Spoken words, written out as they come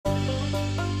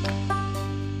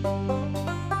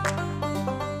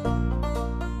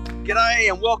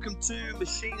G'day and welcome to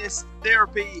Machinist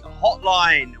Therapy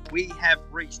Hotline. We have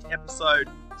reached episode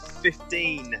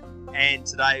 15 and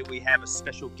today we have a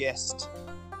special guest,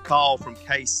 Carl from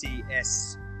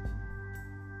KCS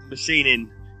Machining,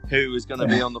 who is going to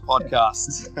be on the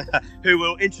podcast, who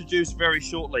we'll introduce very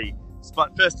shortly.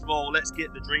 But first of all, let's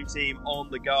get the dream team on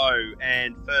the go.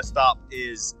 And first up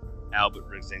is Albert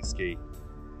Rydzinski.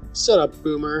 Shut up,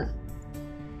 Boomer.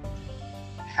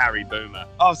 Harry Boomer.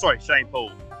 Oh, sorry, Shane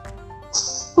Paul.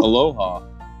 Aloha.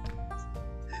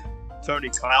 Tony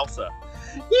Klauser.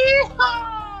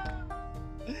 Yeehaw!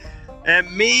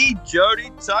 And me, Jody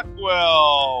Tuckwell,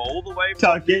 all the way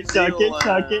from New Zealand.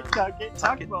 Tuck it.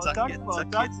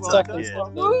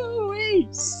 Woo-wee.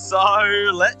 So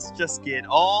let's just get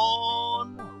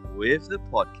on with the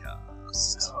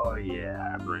podcast. Oh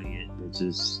yeah, bring it,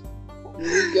 bitches.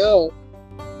 Here we go.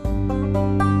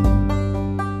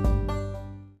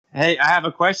 Hey, I have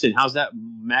a question. How's that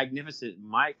magnificent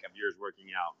mic of yours working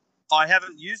out? I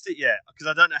haven't used it yet because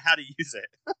I don't know how to use it.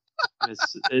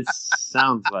 It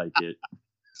sounds like it.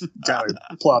 Gotta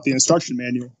pull out the instruction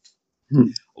manual.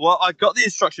 Well, I got the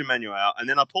instruction manual out and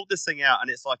then I pulled this thing out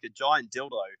and it's like a giant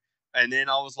dildo. And then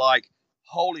I was like,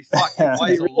 holy fuck, it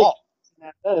weighs a lot.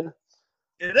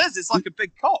 It is. It's like a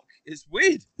big cock. It's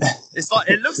weird. It's like,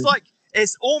 it looks like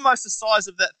it's almost the size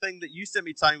of that thing that you sent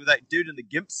me, Tony, with that dude in the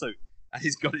gimp suit. And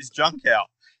he's got his junk out.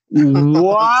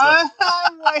 What?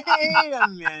 Wait a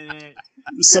minute.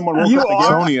 Someone woke up again.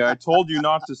 Tony, I told you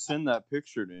not to send that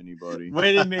picture to anybody.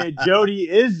 Wait a minute. Jody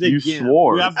is the You gimp.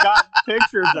 swore. I've got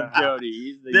pictures of Jody.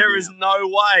 He's the There gimp. is no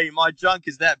way my junk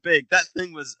is that big. That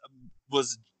thing was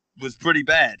pretty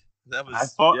bad. That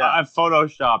was I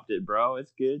photoshopped it, bro.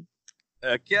 It's good.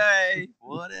 Okay,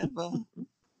 whatever.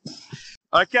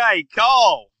 Okay,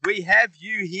 Carl, we have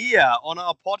you here on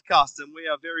our podcast, and we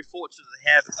are very fortunate to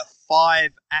have a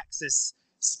 5-axis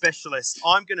specialist.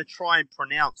 I'm going to try and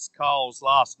pronounce Carl's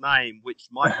last name, which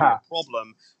might be a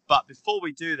problem. But before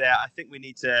we do that, I think we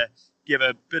need to give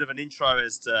a bit of an intro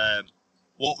as to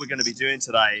what we're going to be doing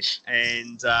today.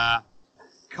 And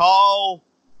Carl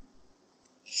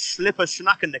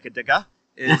Schlipper-Schnackenickerdigger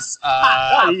is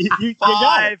You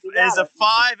got it. is a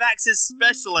 5-axis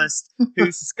specialist who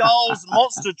skulls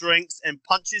monster drinks and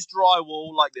punches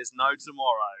drywall like there's no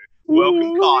tomorrow.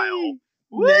 Welcome, Kyle.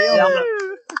 Yeah,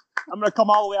 I'm gonna come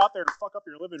all the way out there and fuck up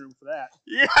your living room for that.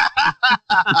 Yeah.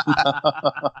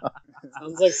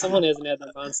 Sounds like someone hasn't had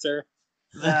that monster.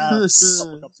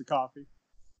 Couple cups of coffee.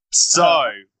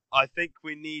 So I think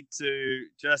we need to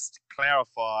just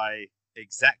clarify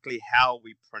exactly how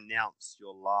we pronounce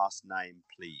your last name,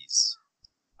 please.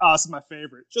 Oh, this is my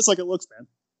favorite. Just like it looks, man.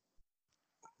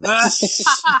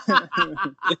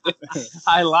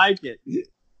 I like it.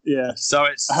 Yeah. So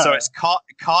it's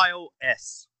Kyle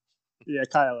S. Yeah,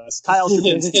 Kyle S. Kyle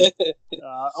Shabinsky,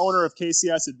 owner of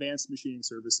KCS Advanced Machining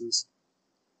Services.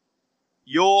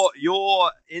 Your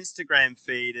Instagram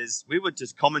feed is, we were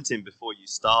just commenting before you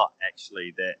start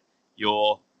actually that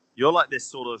you're like this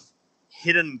sort of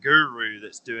hidden guru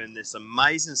that's doing this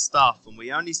amazing stuff, and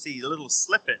we only see little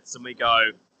snippets and we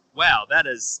go, wow, that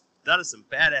is some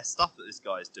badass stuff that this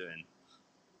guy's doing.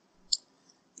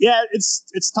 Yeah,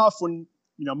 it's tough when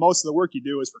most of the work you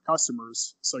do is for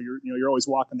customers, so you're always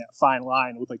walking that fine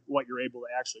line with like what you're able to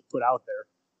actually put out there.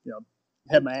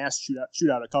 Had my ass shoot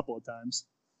out a couple of times.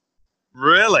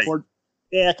 Really?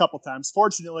 Yeah, a couple of times.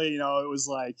 Fortunately, it was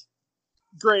like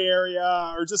gray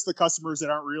area or just the customers that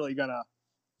aren't really gonna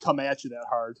come at you that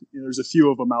hard. There's a few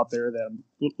of them out there that I'm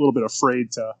a little bit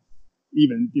afraid to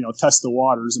even test the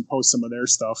waters and post some of their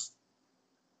stuff.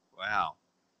 Wow.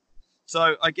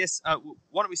 So I guess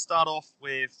why don't we start off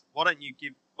with why don't you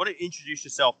introduce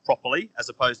yourself properly as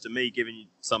opposed to me giving you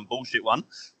some bullshit one,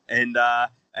 and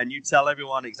you tell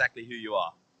everyone exactly who you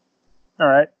are. All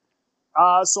right.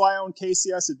 So I own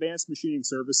KCS Advanced Machining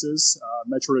Services,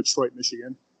 Metro Detroit,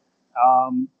 Michigan.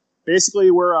 Basically,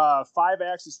 we're a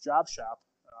 5-axis job shop.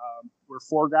 We're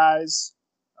 4 guys,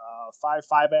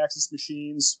 5-axis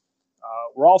machines.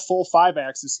 We're all full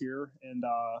 5-axis here and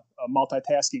a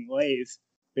multitasking lathe.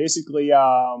 Basically,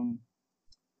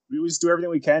 we just do everything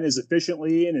we can as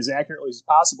efficiently and as accurately as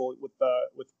possible with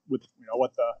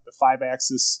what the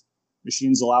 5-axis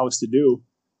machines allow us to do.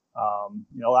 A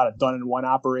lot of done-in-one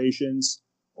operations,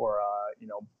 or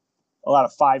a lot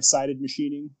of 5-sided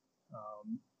machining.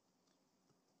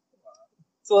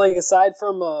 So, like, aside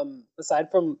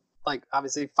from like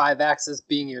obviously 5-axis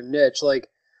being your niche, like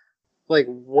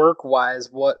work-wise,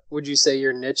 what would you say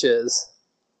your niche is?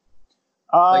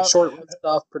 Like short run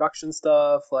stuff, production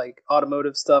stuff, like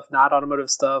automotive stuff, not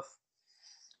automotive stuff.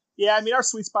 Yeah, I mean, our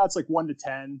sweet spot's like 1 to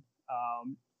 10.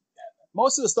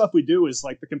 most of the stuff we do is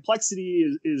like the complexity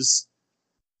is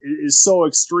so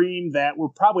extreme that we're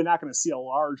probably not going to see a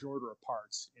large order of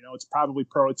parts. It's probably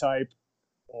prototype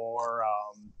or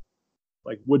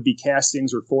like would-be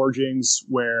castings or forgings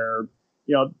where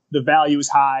the value is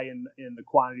high and the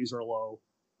quantities are low.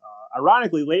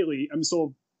 Ironically, lately,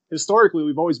 so historically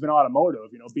we've always been automotive.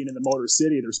 Being in the Motor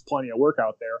City, there's plenty of work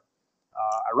out there.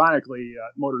 Ironically,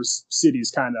 Motor City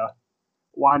is kind of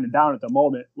winding down at the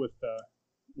moment with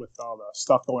all the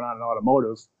stuff going on in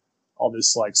automotive. All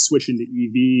this like switching to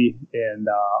EV and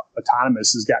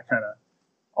autonomous has got kind of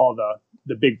all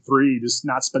the big three just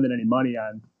not spending any money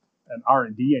on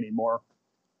R&D anymore.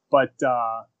 But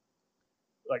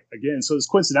like again, so it's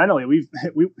coincidentally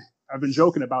I've been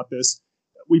joking about this.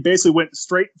 We basically went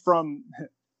straight from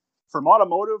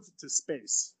automotive to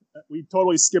space. We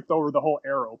totally skipped over the whole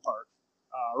aero part.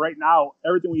 Right now,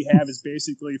 everything we have is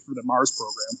basically for the Mars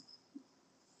program.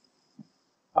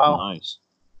 Oh, nice.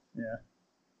 Yeah.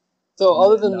 So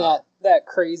other than that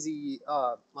crazy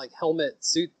like helmet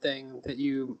suit thing that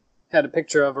you had a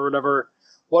picture of or whatever,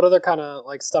 what other kind of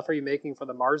like stuff are you making for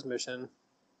the Mars mission?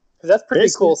 Because that's pretty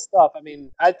cool stuff. I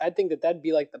mean, I think that'd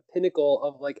be like the pinnacle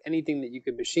of like anything that you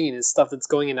could machine is stuff that's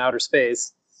going in outer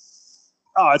space.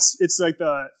 Oh, it's like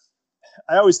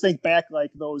I always think back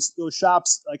like those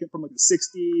shops like from like the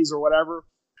 60s or whatever,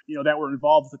 that were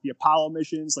involved with the Apollo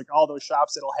missions, like all those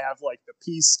shops that'll have like the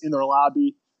piece in their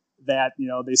lobby that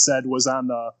they said was on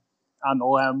the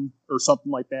LEM or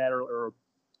something like that, or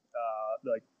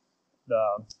like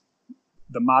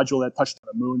the module that touched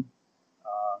the moon.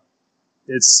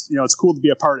 It's it's cool to be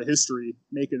a part of history,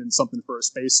 making something for a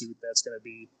spacesuit that's going to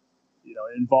be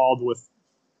involved with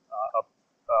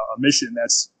a mission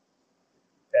that's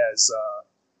as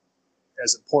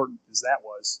important as that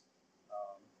was.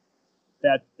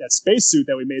 That spacesuit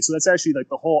that we made, so that's actually like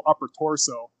the whole upper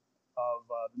torso of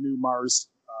the new Mars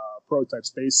prototype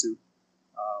spacesuit.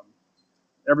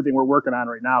 Everything we're working on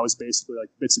right now is basically like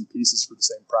bits and pieces for the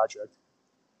same project.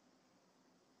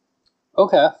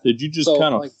 Okay. Did you just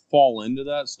kind of fall into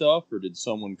that stuff, or did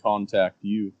someone contact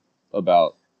you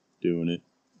about doing it?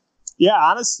 Yeah,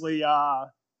 honestly,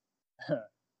 the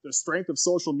strength of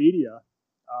social media,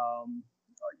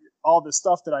 all the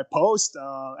stuff that I post,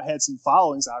 I had some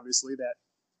followings, obviously, that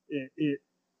it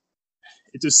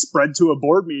just spread to a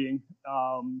board meeting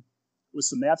with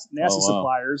some NASA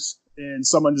suppliers, and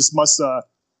someone just must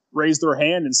raise their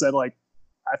hand and said, like,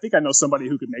 I think I know somebody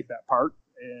who could make that part.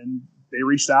 And they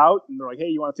reached out and they're like, hey,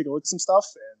 you want to take a look at some stuff?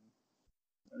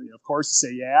 And of course, you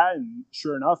say yeah. And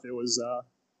sure enough, it was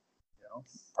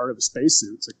part of a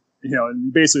spacesuit. It's like,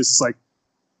 and basically it's just like,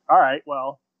 all right,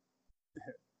 well,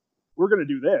 we're going to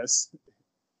do this.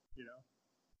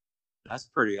 That's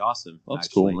pretty awesome. That's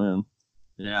actually. cool, man.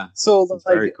 Yeah. So that's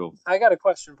very cool. I got a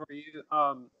question for you.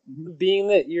 Being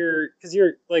that you're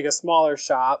like a smaller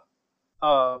shop,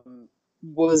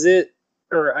 was it,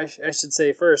 or I should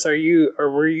say first, were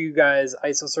you guys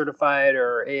ISO certified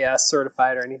or AS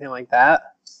certified or anything like that?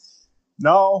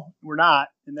 No, we're not.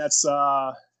 And that's,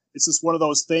 it's just one of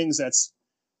those things that's,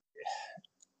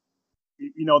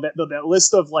 that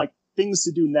list of like things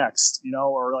to do next,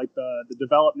 or like the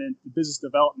business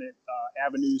development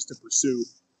avenues to pursue.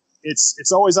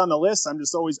 It's always on the list. I've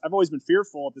always been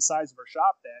fearful of the size of our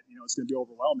shop that, it's going to be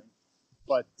overwhelming.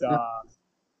 But,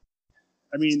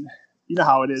 I mean, you know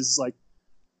how it is. Like,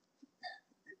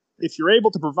 if you're able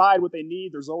to provide what they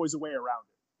need, there's always a way around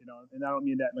it, and I don't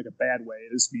mean that in like a bad way.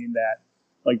 I just mean that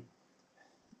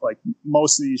like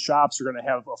most of these shops are going to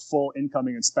have a full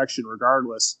incoming inspection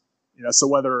regardless, so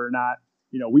whether or not,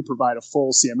 we provide a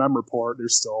full CMM report, they're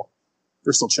still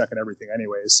checking everything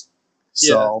anyways.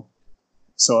 So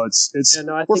it's yeah,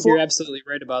 no, I think you're absolutely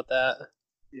right about that.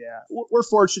 Yeah. We're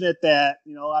fortunate that,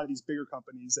 a lot of these bigger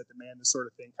companies that demand this sort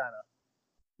of thing kind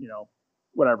of,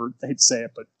 whatever, I hate to say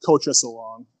it, but coach us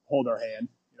along, hold our hand.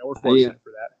 We're fortunate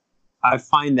for that. I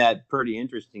find that pretty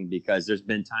interesting because there's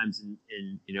been times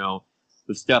in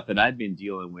the stuff that I've been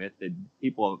dealing with that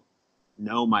people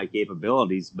know my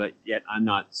capabilities, but yet I'm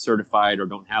not certified or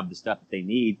don't have the stuff that they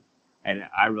need, and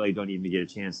I really don't even get a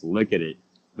chance to look at it.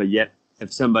 But yet,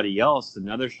 if somebody else,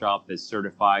 another shop is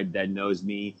certified that knows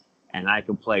me, and I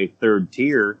can play third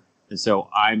tier, and so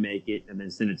I make it and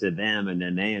then send it to them, and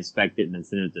then they inspect it and then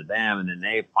send it to them, and then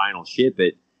they final ship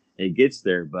it. It gets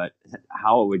there, but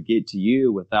how it would get to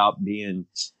you without being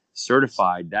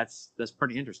certified, that's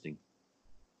pretty interesting.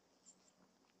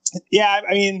 Yeah,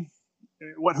 I mean,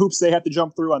 what hoops they have to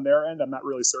jump through on their end, I'm not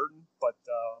really certain, but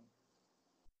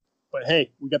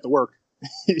hey, we got the work.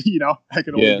 I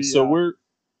can only be. So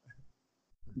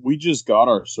we just got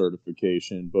our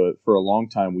certification, but for a long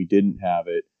time we didn't have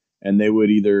it, and they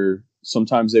would either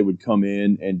sometimes they would come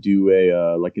in and do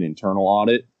a like an internal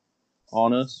audit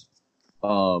on us,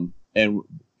 and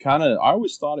kind of I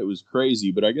always thought it was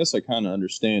crazy, but I guess I kind of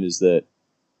understand is that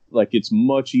like it's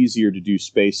much easier to do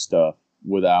space stuff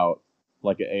without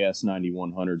like an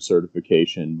AS9100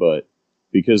 certification, but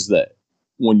because that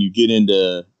when you get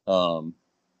into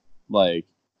like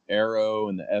Aero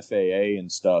and the FAA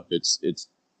and stuff, it's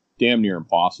damn near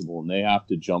impossible, and they have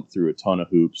to jump through a ton of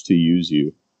hoops to use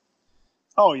you.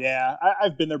 Oh yeah,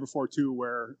 I've been there before too,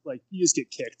 where like you just get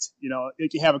kicked. You know,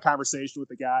 like you have a conversation with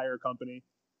a guy or a company,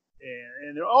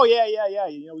 and they're, oh yeah,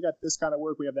 you know, we got this kind of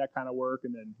work, we have that kind of work,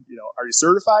 and then you know, are you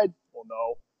certified? Well,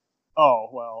 no. Oh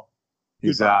well.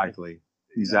 Exactly.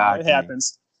 It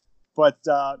happens. But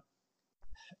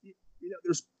you know,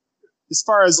 there's as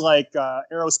far as like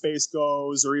aerospace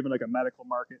goes, or even like a medical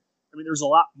market. I mean, there's a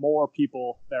lot more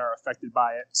people that are affected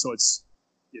by it. So it's,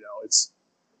 you know, it's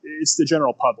the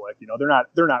general public. You know,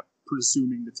 they're not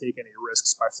presuming to take any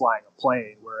risks by flying a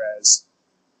plane, whereas,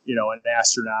 you know, an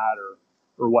astronaut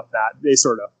or whatnot, they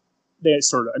sort of.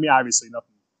 I mean, obviously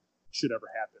nothing should ever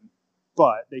happen,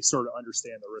 but they sort of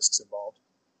understand the risks involved.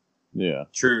 Yeah,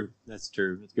 true. That's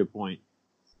true. That's a good point.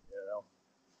 You know.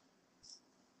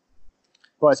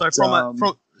 But so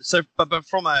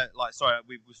from a like, sorry,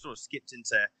 we sort of skipped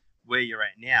into where you're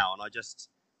at now, and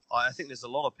I think there's a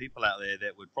lot of people out there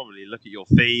that would probably look at your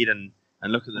feed and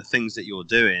look at the things that you're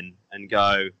doing and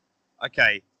go,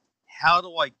 okay, how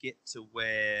do I get to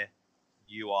where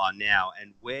you are now,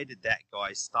 and where did that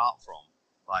guy start from?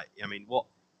 Like, I mean, what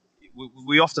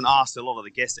we often ask a lot of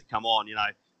the guests that come on, you know,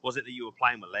 was it that you were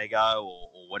playing with Lego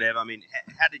or whatever? I mean,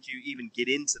 how did you even get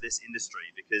into this industry?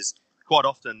 Because quite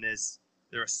often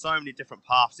there are so many different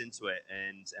paths into it,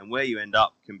 and where you end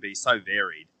up can be so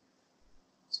varied.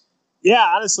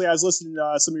 Yeah, honestly, I was listening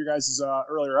to some of your guys'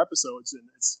 earlier episodes, and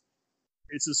it's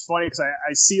just funny because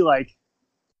I see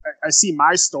I see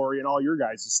my story and all your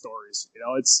guys' stories. You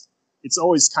know, it's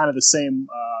always kind of the same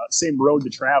road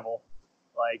to travel.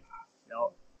 Like, you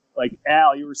know, like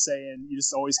Al, you were saying, you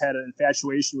just always had an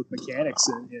infatuation with mechanics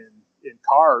in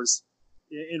cars,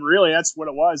 and really that's what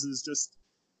it was. Is just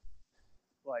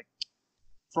like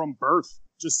from birth,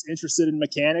 just interested in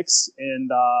mechanics and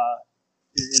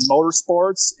in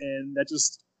motorsports, and it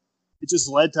just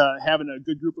led to having a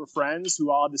good group of friends who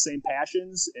all had the same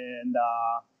passions, and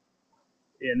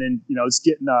then, you know, it's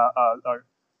getting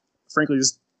frankly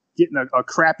just getting a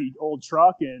crappy old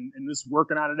truck and just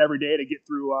working on it every day to get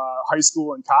through high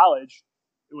school and college,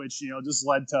 which, you know, just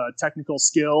led to technical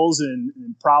skills and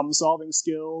problem solving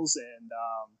skills and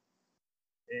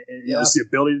you know, just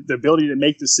the ability to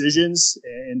make decisions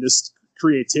and just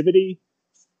creativity.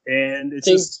 And it's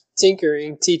just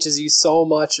tinkering teaches you so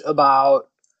much about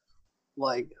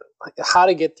like how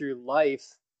to get through life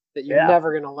that you're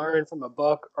never going to learn from a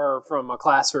book or from a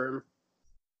classroom.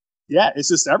 Yeah, it's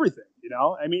just everything, you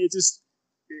know. I mean, it just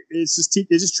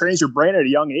trains your brain at a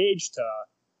young age to,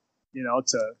 you know,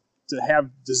 to have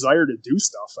desire to do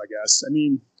stuff, I guess. I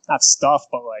mean, not stuff,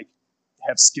 but like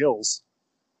have skills.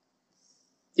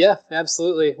 Yeah,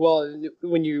 absolutely. Well,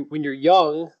 when you're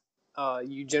young,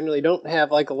 you generally don't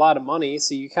have like a lot of money,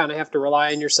 so you kind of have to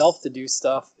rely on yourself to do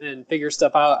stuff and figure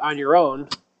stuff out on your own.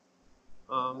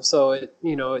 So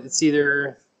it's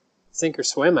either sink or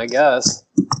swim, I guess.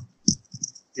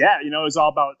 Yeah, you know, it's all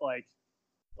about like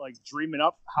dreaming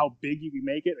up how big you can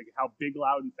make it, like how big,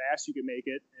 loud, and fast you can make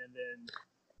it, and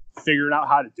then figuring out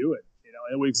how to do it. You know,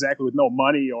 and exactly with no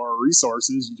money or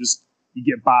resources, you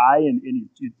get by and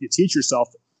you teach yourself.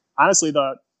 Honestly,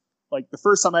 the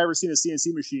first time I ever seen a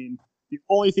CNC machine, the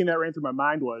only thing that ran through my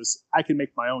mind was I can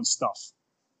make my own stuff.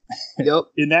 Yep.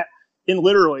 In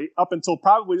literally up until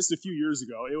probably just a few years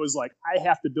ago, it was like I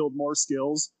have to build more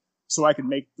skills so I can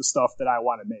make the stuff that I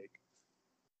want to make.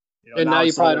 You know, and now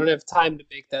you probably don't have time to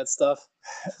make that stuff.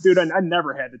 Dude, I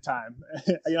never had the time.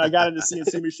 You know, I got into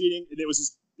CNC machining, and it was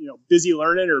just, you know, busy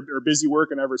learning or busy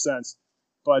working ever since.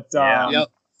 But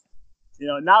you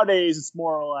know, nowadays it's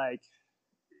more like,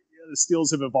 you know, the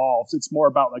skills have evolved. It's more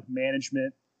about like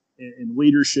management and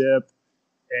leadership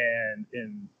and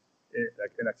in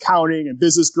accounting and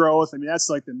business growth. I mean, that's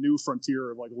like the new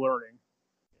frontier of like learning.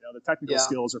 You know, the technical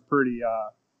skills are pretty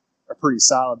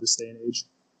solid this day and age.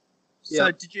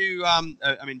 So did you, I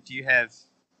mean, do you have,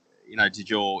 you know, did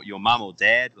your mum or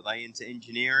dad, were they into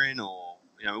engineering, or,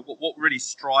 you know, what really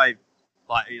strived,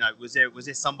 like, you know, was there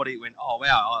somebody who went, oh,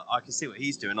 wow, I can see what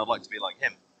he's doing, I'd like to be like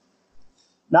him?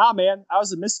 Nah, man, I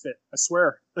was a misfit, I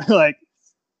swear. Like,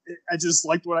 I just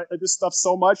liked this stuff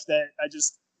so much that I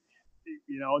just,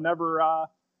 you know, I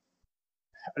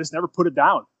just never put it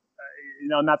down. You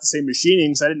know, not to say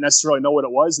machining, because I didn't necessarily know what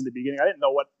it was in the beginning. I didn't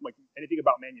know what like anything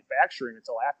about manufacturing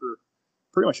until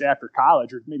pretty much after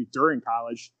college, or maybe during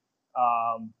college.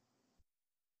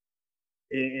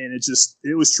 And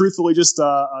it was truthfully just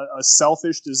a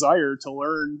selfish desire to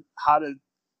learn how to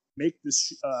make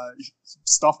this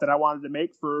stuff that I wanted to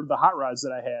make for the hot rods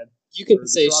that I had. You can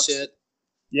say shit.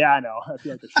 Yeah, I know. I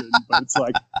feel like I shouldn't, but it's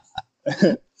like,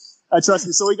 I trust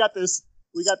me. So we got this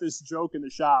joke in the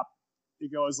shop.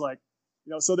 It goes like,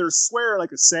 so they're swearing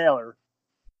like a sailor,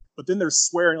 but then they're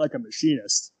swearing like a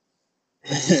machinist.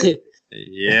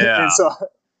 Yeah. And so,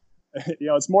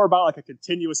 it's more about like a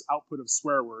continuous output of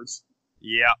swear words.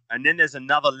 Yeah, and then there's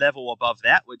another level above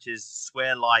that, which is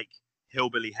swear like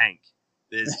Hillbilly Hank.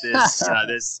 There's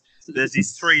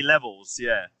these 3 levels.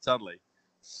 Yeah, totally.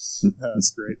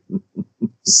 That's great.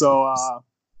 So,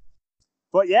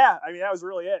 but yeah, I mean, that was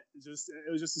really it.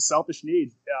 It was just a selfish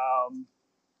need.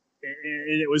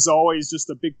 And it was always just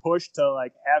a big push to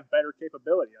like have better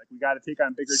capability. Like we got to take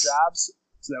on bigger jobs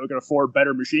so that we can afford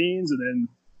better machines. And then,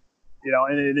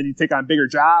 and then you take on bigger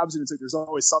jobs and it's like, there's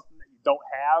always something that you don't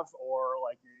have, or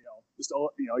like,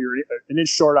 you're an inch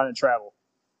short on travel.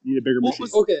 You need a bigger machine.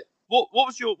 What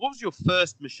was your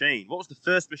first machine? What was the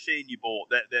first machine you bought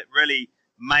that really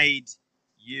made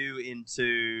you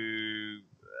into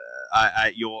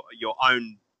your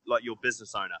own, like your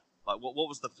business owner? Like what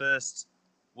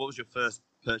was your first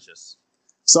purchase?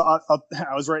 So I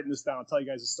was writing this down. I'll tell you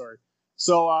guys a story.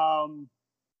 So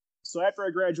after I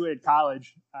graduated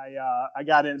college, I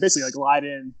got in, basically like lied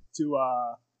in to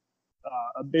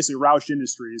basically Roush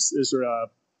Industries. Is a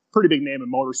pretty big name in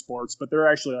motorsports, but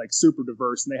they're actually like super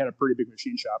diverse, and they had a pretty big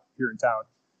machine shop here in town.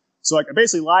 So like I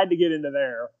basically lied to get into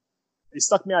there. They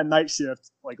stuck me on night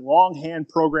shift, like longhand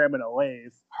programming a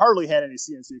lathe. Hardly had any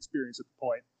CNC experience at the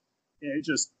point, and it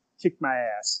just kicked my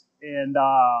ass. And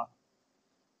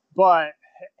but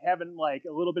having like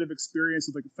a little bit of experience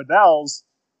with like Fidel's,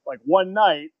 like one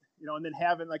night, and then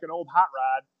having like an old hot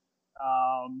rod,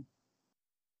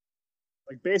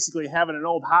 like basically having an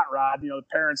old hot rod, the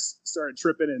parents started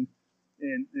tripping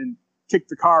and kicked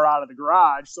the car out of the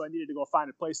garage. So I needed to go find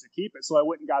a place to keep it. So I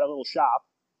went and got a little shop,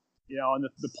 and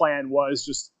the plan was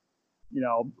just,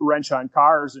 wrench on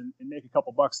cars and make a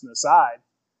couple bucks on the side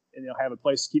and, have a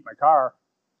place to keep my car.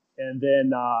 And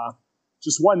then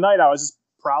just one night I was just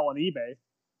prowling eBay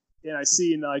and I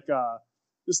seen like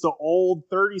just an old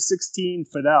 3016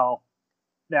 Fidel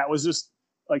that was just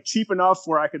like cheap enough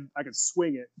where I could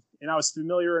swing it. And I was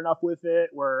familiar enough with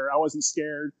it where I wasn't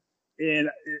scared. And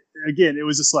it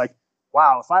was just like,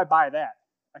 wow, if I buy that,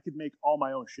 I could make all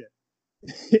my own shit.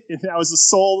 And that was the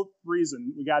sole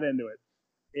reason we got into it.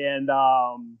 And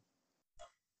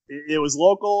it was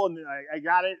local, and I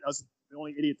got it. I was the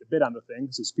only idiot to bid on the thing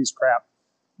because it was a piece of crap.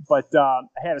 But I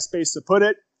had a space to put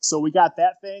it, so we got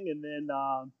that thing. And then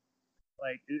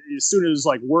as soon as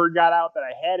like word got out that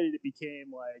I had it, it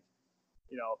became like,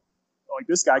 like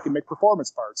this guy can make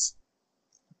performance parts.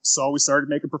 So we started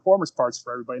making performance parts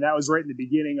for everybody. And that was right in the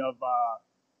beginning of,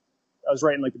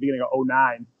 the beginning of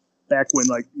 2009, back when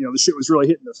like, the shit was really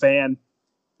hitting the fan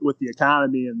with the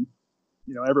economy, and,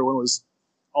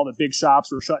 all the big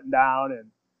shops were shutting down, and,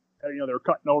 they were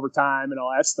cutting overtime and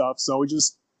all that stuff. So we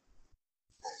just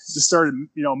started,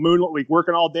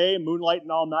 working all day, moonlighting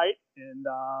all night. And,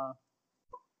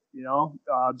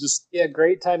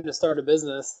 great time to start a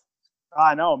business.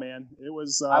 I know, man. It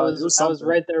was. I was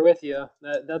right there with you.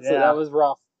 That was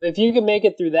rough. If you can make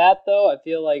it through that, though, I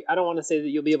feel like, I don't want to say that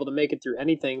you'll be able to make it through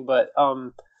anything, but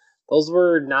those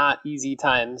were not easy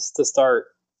times to start.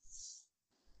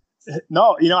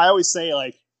 No, I always say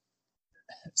like,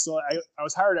 so I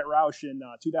was hired at Roush in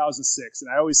 2006,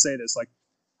 and I always say this, like,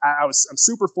 I'm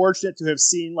super fortunate to have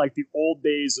seen like the old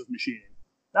days of machining.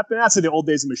 Not say the old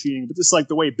days of machining, but just like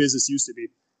the way business used to be.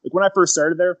 Like when I first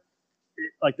started there,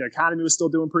 like the economy was still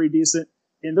doing pretty decent,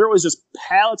 and there was just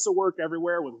pallets of work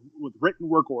everywhere with written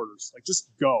work orders. Like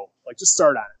just go, like just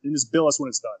start on it and just bill us when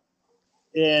it's done.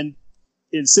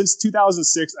 And since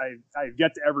 2006, I've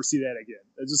yet to ever see that again.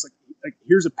 It's just like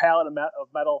here's a pallet of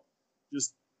metal,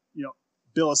 just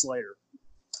bill us later.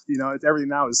 Everything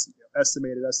now is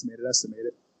estimated.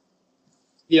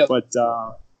 Yeah.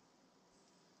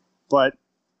 But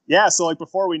yeah, so like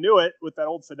before we knew it, with that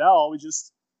old Fidel, we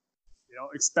just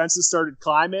expenses started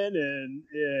climbing,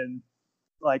 and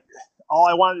like all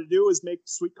I wanted to do was make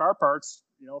sweet car parts,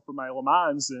 for my Le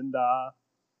Mans, and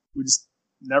we just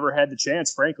never had the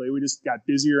chance. Frankly, we just got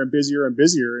busier and busier and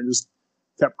busier, and just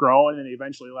kept growing, and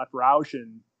eventually left Roush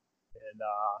in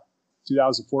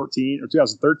 2014 or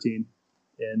 2013,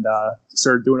 and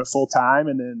started doing it full time,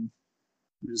 and then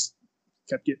we just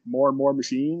kept getting more and more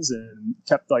machines, and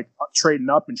kept like trading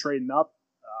up.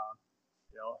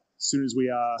 soon as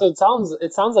we So it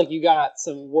sounds like you got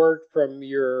some work from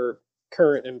your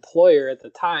current employer at the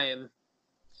time.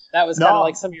 That was kind of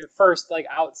like some of your first like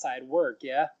outside work,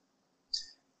 yeah.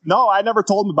 No, I never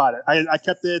told them about it. I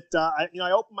kept it.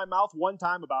 I opened my mouth one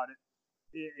time about it,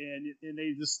 and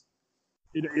they just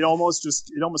it almost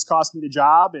cost me the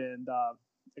job, and I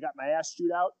got my ass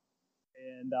chewed out,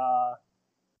 and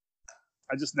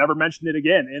I just never mentioned it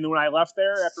again. And when I left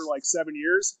there after like 7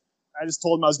 years, I just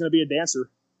told them I was going to be a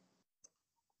dancer.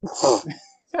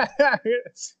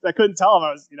 I couldn't tell them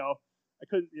I was, it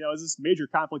was this major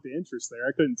conflict of interest there.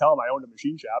 I couldn't tell them I owned a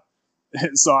machine shop.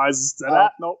 And so I just said,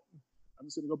 nope, I'm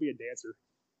just going to go be a dancer.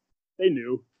 They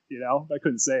knew, I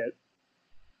couldn't say it.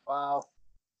 Wow.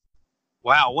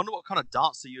 I wonder what kind of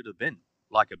dancer you'd have been.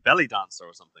 Like a belly dancer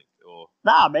or something. Or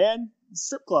Nah, man.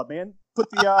 Strip club, man. Put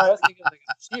the I was thinking like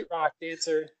a sheetrock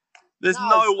dancer. There's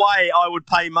no way I would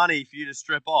pay money for you to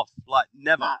strip off. Like,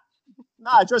 never.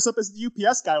 Nah, I dress up as the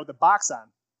UPS guy with the box on.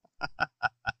 I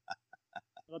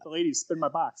let the ladies spin my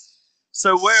box.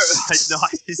 So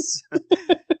nice.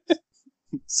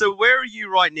 So where are you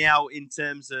right now in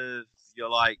terms of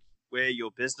where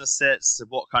your business sits,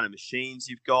 what kind of machines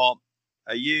you've got?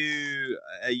 Are you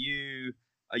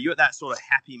at that sort of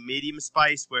happy medium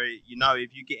space where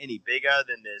if you get any bigger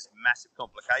then there's massive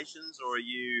complications, or are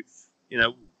you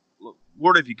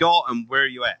what have you got and where are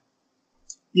you at?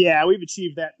 Yeah, we've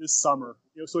achieved that this summer.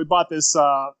 So we bought this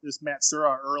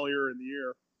Matsuura earlier in the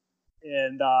year,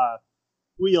 and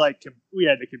we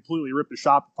had to completely rip the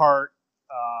shop apart.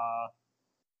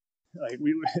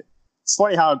 It's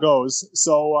funny how it goes.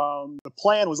 So the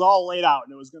plan was all laid out,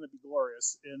 and it was going to be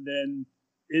glorious, and then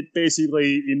it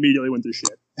basically immediately went to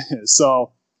shit.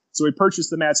 So we purchased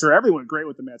the Matsuura. Everything went great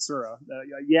with the Matsuura.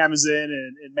 Yamazin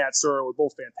and Matsuura were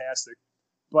both fantastic,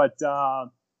 but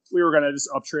we were going to just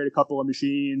uptrade a couple of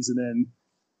machines, and then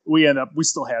we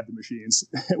still had the machines.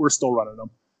 We're still running them.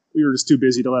 We were just too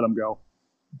busy to let them go.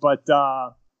 But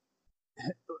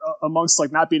amongst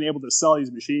not being able to sell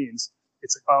these machines,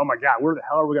 it's like, oh my God, where the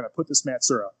hell are we going to put this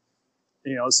Matsuura?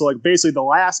 So basically the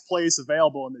last place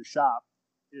available in the shop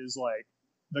is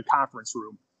the conference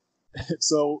room.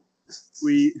 So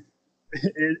we,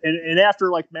 and after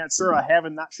Matsuura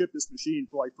having not shipped this machine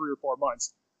for 3 or 4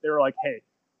 months, they were like, hey,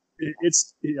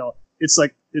 it's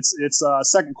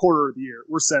second quarter of the year.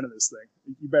 We're sending this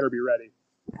thing. You better be ready.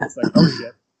 It's like, oh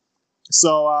shit.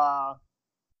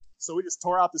 So we just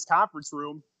tore out this conference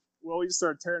room. Well, we just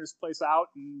started tearing this place out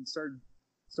and started.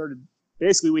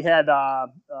 Basically, we had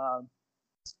the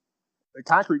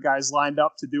concrete guys lined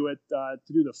up to do it,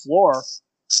 to do the floor,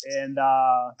 and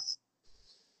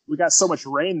we got so much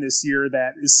rain this year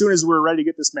that as soon as we were ready to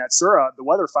get this Matsuura, the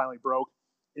weather finally broke,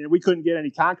 and we couldn't get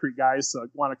any concrete guys to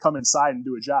want to come inside and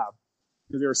do a job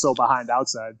because they were so behind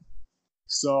outside.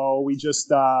 So we just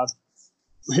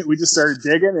started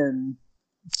digging and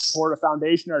poured a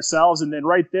foundation ourselves, and then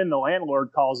right then the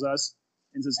landlord calls us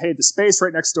and says, hey, the space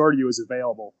right next door to you is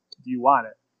available. Do you want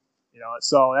it?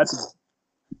 So that's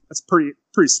a pretty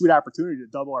sweet opportunity to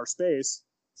double our space.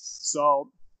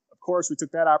 So of course we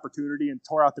took that opportunity and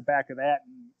tore out the back of that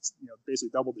and basically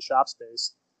doubled the shop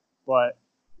space. But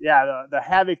yeah, the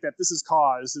havoc that this has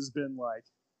caused has been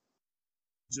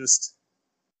just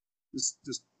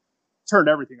turned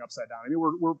everything upside down. I mean,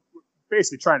 we're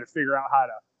basically trying to figure out how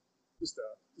to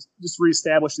just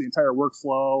reestablish the entire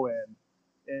workflow,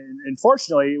 and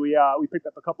fortunately we picked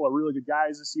up a couple of really good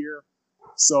guys this year,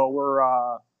 so we're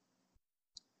I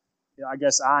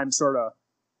guess I'm sort of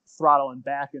throttling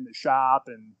back in the shop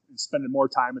and spending more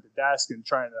time at the desk and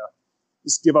trying to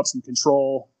just give up some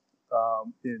control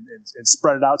and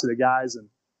spread it out to the guys and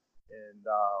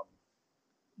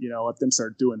let them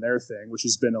start doing their thing, which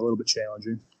has been a little bit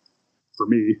challenging for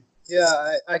me.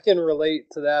 Yeah, I can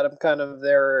relate to that. I'm kind of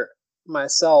there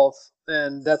myself,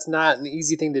 and that's not an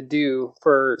easy thing to do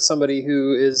for somebody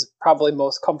who is probably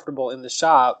most comfortable in the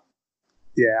shop.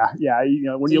 Yeah.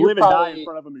 When so you live and die in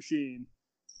front of a machine,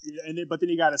 but then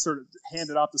you got to sort of hand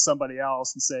it off to somebody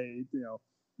else and say,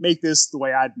 make this the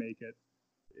way I'd make it.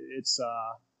 It's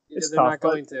they're tough, not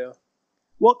going to.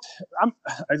 Well,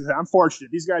 I'm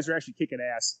fortunate. These guys are actually kicking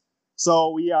ass.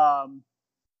 So we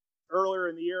earlier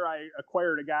in the year I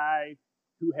acquired a guy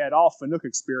who had all Fanuc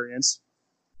experience,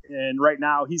 and right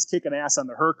now he's kicking ass on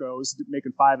the Hercos,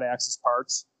 making 5-axis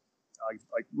parts.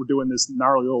 Like we're doing this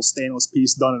gnarly little stainless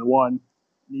piece done in one,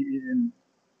 and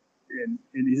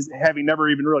he's having never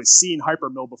even really seen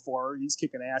Hypermill before. He's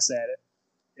kicking ass at it.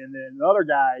 And then the other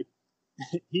guy,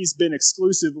 he's been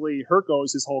exclusively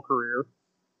Hercos his whole career,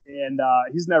 and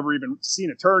he's never even seen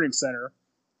a turning center.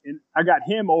 And I got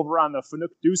him over on the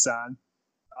Fanuc Doosan,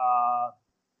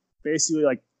 basically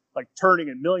like turning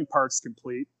and milling parts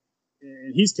complete,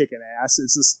 and he's kicking ass.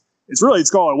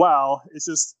 It's going well. It's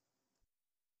just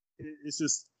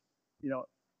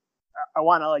I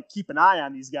want to like keep an eye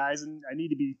on these guys, and I need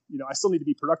to be, I still need to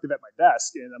be productive at my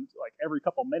desk. And I'm like every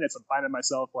couple of minutes, I'm finding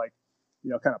myself like,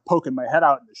 kind of poking my head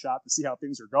out in the shop to see how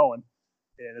things are going.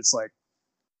 And it's like,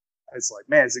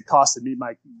 man, is it costing me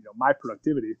my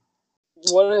productivity?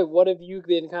 What have you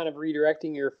been kind of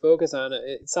redirecting your focus on?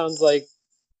 It sounds like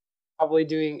probably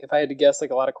doing, if I had to guess, like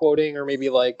a lot of quoting or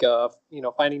maybe like,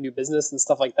 finding new business and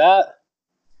stuff like that.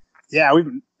 Yeah,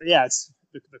 it's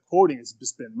the quoting has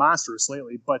just been monstrous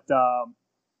lately, but, so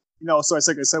it's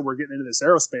like I said, we're getting into this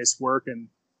aerospace work and,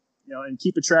 and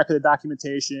keeping track of the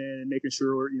documentation and making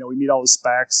sure, we meet all the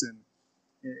specs and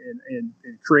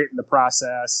creating the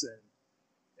process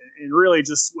and really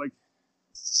just like,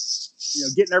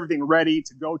 getting everything ready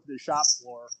to go to the shop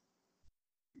floor,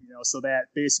 so that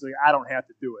basically I don't have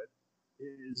to do it.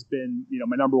 It has been,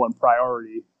 my number one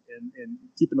priority and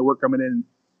keeping the work coming in.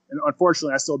 And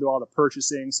unfortunately, I still do all the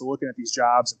purchasing, so looking at these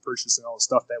jobs and purchasing all the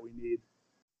stuff that we need.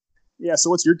 Yeah, so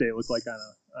what's your day look like on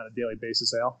a daily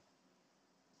basis, Al?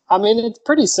 I mean, it's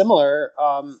pretty similar.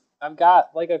 I've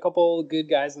got like a couple good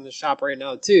guys in the shop right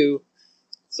now too.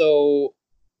 So,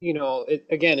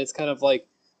 it's kind of like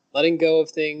letting go of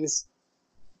things,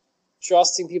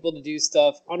 trusting people to do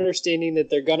stuff, understanding that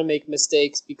they're going to make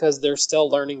mistakes because they're still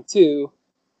learning too.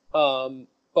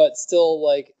 But still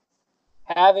like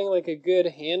having like a good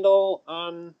handle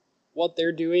on what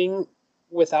they're doing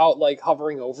without like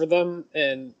hovering over them.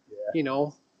 And,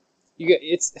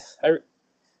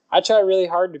 I try really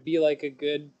hard to be like a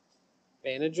good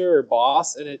manager or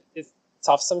boss, and it's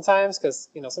tough sometimes because,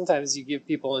 sometimes you give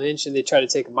people an inch and they try to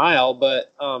take a mile,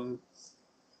 but,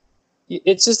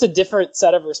 it's just a different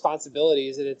set of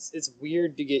responsibilities, and it's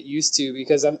weird to get used to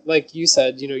because I'm like you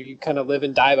said, you kind of live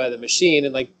and die by the machine,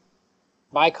 and like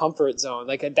my comfort zone,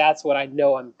 like that's what I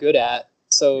know I'm good at.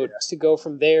 So to go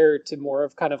from there to more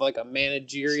of kind of like a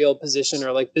managerial position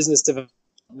or like business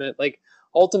development, like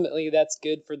ultimately that's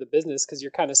good for the business because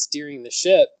you're kind of steering the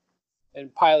ship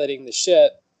and piloting the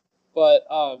ship. But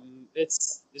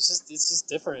it's just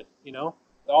different,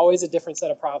 always a different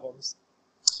set of problems.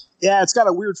 Yeah, it's got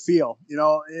a weird feel.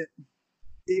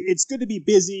 It's good to be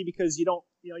busy because you don't,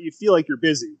 you feel like you're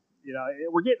busy.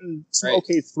 We're getting some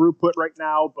okay throughput right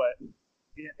now, but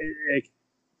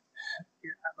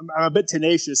I'm a bit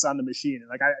tenacious on the machine. And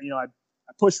like I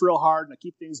push real hard and I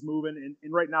keep things moving.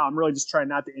 And right now I'm really just trying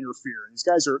not to interfere. And these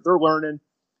guys they're learning,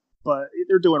 but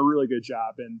they're doing a really good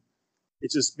job. And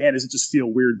it's just, man, does it just feel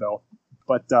weird though?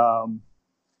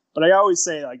 But I always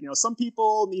say, like, some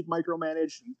people need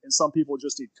micromanaged and some people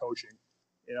just need coaching.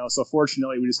 So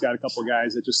fortunately, we just got a couple of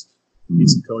guys that just need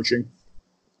some coaching.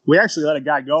 We actually let a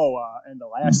guy go end of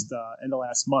last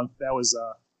month. That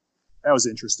was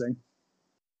interesting.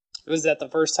 Was that the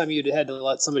first time you had to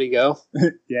let somebody go?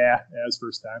 Yeah, that was the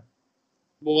first time.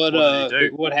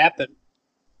 What happened?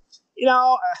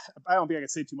 I don't think I can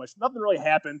say too much. Nothing really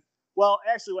happened. Well,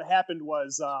 actually, what happened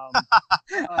was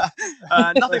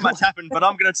nothing much happened, but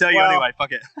I'm going to tell you anyway.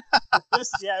 Fuck it. I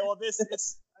don't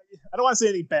want to say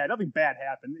anything bad. Nothing bad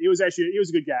happened. He was a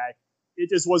good guy. It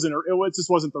just wasn't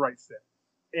the right fit.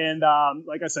 And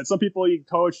like I said, some people you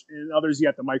coach, and others you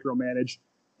have to micromanage,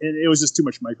 and it was just too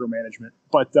much micromanagement.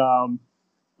 But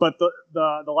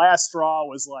the last straw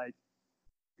was like,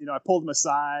 I pulled him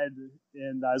aside,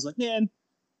 and I was like, man,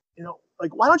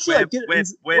 like why don't you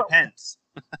wear pants?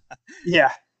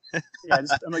 Yeah. I'm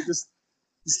like, just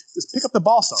pick up the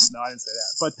ball some. No, I didn't say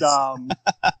that.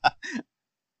 But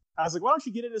I was like, why don't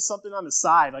you get into something on the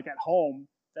side, like at home,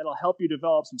 that'll help you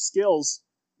develop some skills,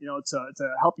 to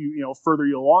help you, further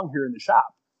you along here in the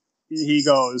shop. He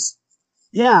goes,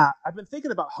 yeah, I've been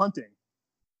thinking about hunting.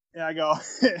 And I go,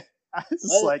 I was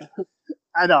just like,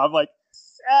 I know. I'm like,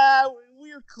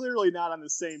 we're clearly not on the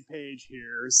same page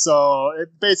here. So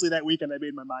basically that weekend I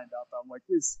made my mind up. I'm like,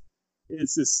 it's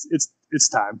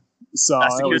time. So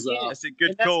it's a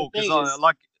good call because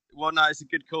it's a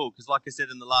good call because like I said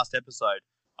in the last episode,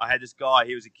 I had this guy.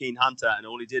 He was a keen hunter, and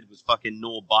all he did was fucking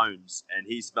gnaw bones, and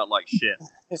he smelled like shit.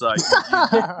 So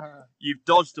you've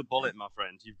dodged a bullet, my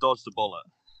friend. You've dodged a bullet.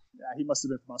 Yeah, he must have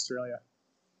been from Australia.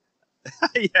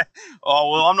 Yeah.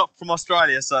 Oh well, I'm not from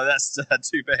Australia, so that's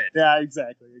too bad. Yeah,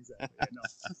 exactly.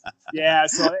 Yeah,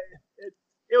 so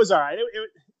it was all right.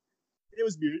 It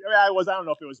was mutual. I don't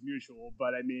know if it was mutual,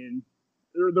 but I mean,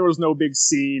 there was no big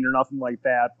scene or nothing like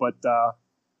that. But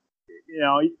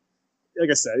like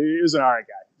I said, he was an all right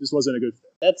guy. Just wasn't a good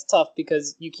fit. That's tough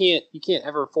because you can't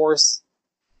ever force.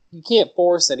 You can't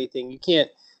force anything. You can't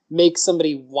make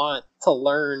somebody want to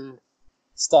learn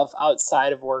stuff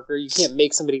outside of work, or you can't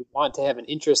make somebody want to have an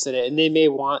interest in it, and they may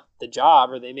want the job,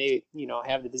 or they may,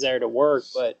 have the desire to work,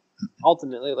 but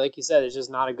ultimately, like you said, it's just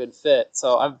not a good fit.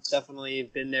 So I've definitely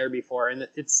been there before, and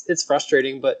it's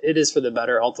frustrating, but it is for the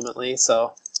better ultimately.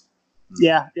 So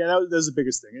yeah, that was the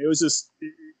biggest thing. It was just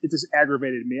it just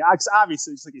aggravated me.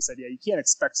 Obviously, just like you said, you can't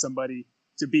expect somebody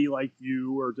to be like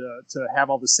you, or to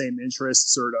have all the same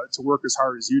interests, or to work as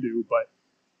hard as you do.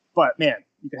 But man,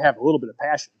 you can have a little bit of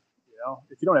passion.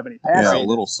 If you don't have any passion, a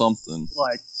little something.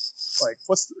 Like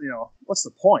what's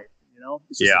the point?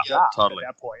 It's just a job totally. At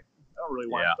that point. I don't really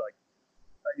want a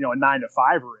 9 to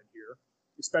 5er in here,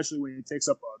 especially when it takes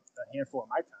up a handful of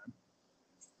my time.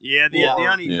 Yeah,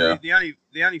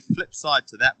 the only flip side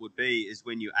to that would be is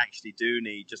when you actually do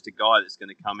need just a guy that's going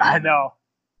to come in. I know.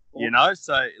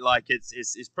 So like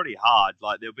it's pretty hard.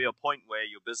 Like there'll be a point where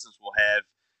your business will have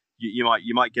you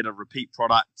might get a repeat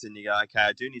product, and you go, okay,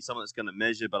 I do need someone that's going to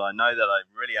measure, but I know that I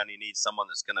really only need someone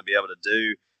that's going to be able to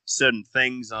do certain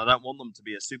things, and I don't want them to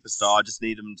be a superstar. I just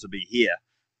need them to be here,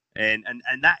 and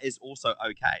that is also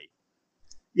okay.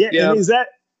 Yeah.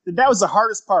 And that was the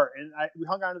hardest part, and we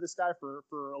hung on to this guy for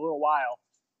a little while.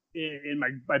 And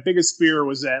my biggest fear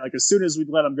was that, like, as soon as we'd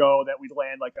let him go, that we'd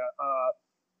land like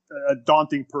a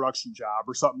daunting production job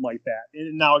or something like that.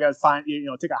 And now I got to find,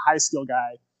 take a high skill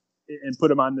guy and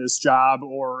put him on this job,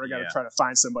 or I got to try to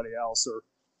find somebody else, or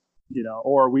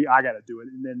I got to do it.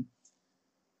 And then,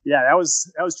 that was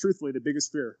truthfully the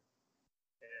biggest fear.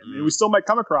 And we still might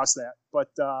come across that, but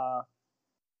I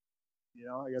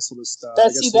guess we'll just.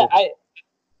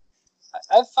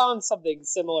 I've found something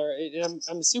similar, and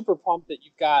I'm super pumped that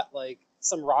you've got like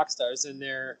some rock stars in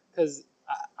there, because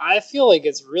I feel like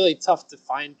it's really tough to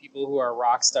find people who are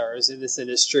rock stars in this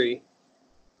industry.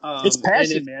 It's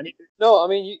passion, man. No, I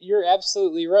mean, you're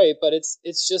absolutely right, but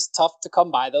it's just tough to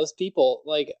come by those people.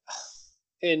 Like,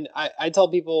 and I tell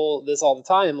people this all the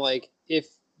time, like, if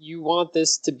you want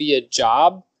this to be a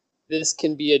job, this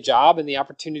can be a job, and the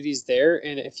opportunity's there.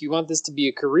 And if you want this to be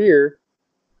a career,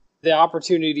 the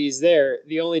opportunity's there.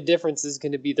 The only difference is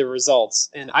going to be the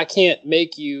results. And I can't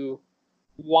make you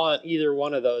want either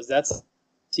one of those. That's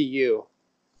to you.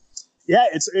 Yeah,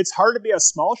 it's hard to be a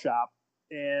small shop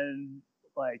and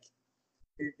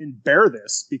bear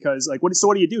this, because like what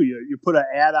do you do? You put an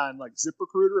ad on like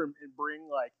ZipRecruiter and bring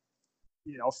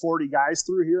 40 guys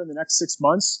through here in the next 6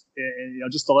 months,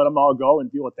 and just to let them all go and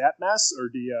deal with that mess, or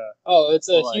do you? Oh, it's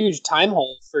a huge time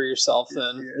hole for yourself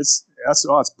then. It's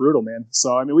brutal, man.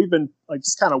 So I mean, we've been like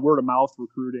just kind of word of mouth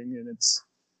recruiting, and it's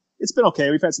been okay.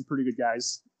 We've had some pretty good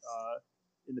guys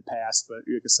in the past, but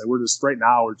like I said, we're just I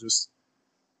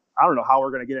don't know how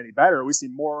we're going to get any better. We see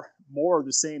more of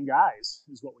the same guys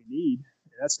is what we need,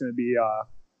 and that's going to be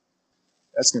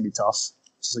tough,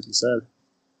 just like you said.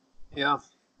 Yeah.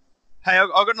 Hey, I've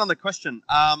got another question.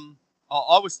 I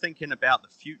was thinking about the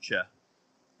future,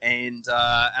 and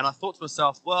I thought to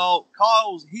myself, well,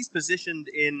 he's positioned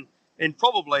in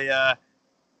probably a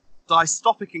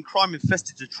dystopic and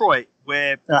crime-infested Detroit,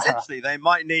 where potentially they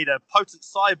might need a potent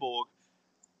cyborg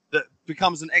that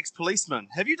becomes an ex-policeman.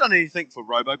 Have you done anything for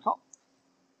RoboCop?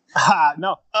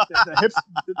 No.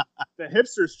 The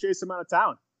hipsters chase him out of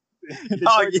town.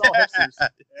 All hipsters. Yeah.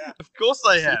 Of course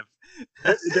they have.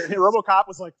 RoboCop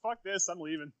was like, "Fuck this! I'm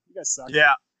leaving. You guys suck."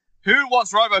 Yeah. Who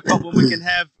wants RoboCop when we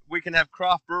can have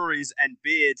craft breweries and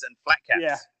beards and flat caps?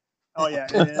 Yeah. Oh yeah.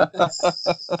 And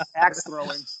axe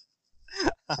throwing.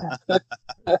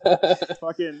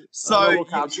 Fucking. So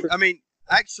I mean,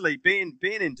 actually, being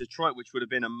in Detroit, which would have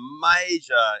been a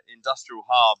major industrial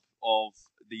hub of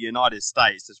the United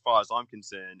States, as far as I'm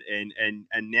concerned, and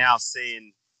now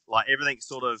seeing like everything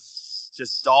sort of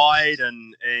just died,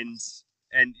 and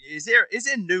is there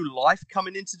new life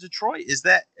coming into Detroit?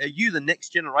 Are you the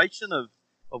next generation of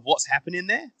what's happening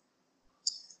there?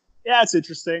 Yeah, it's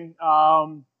interesting.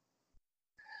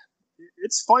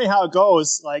 It's funny how it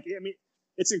goes. Like, I mean,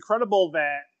 it's incredible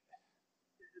that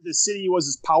the city was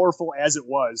as powerful as it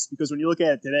was, because when you look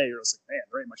at it today, you're just like, man,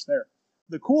 very much there.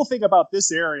 The cool thing about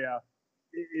this area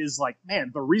is like,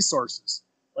 man, the resources.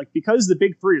 Like, because the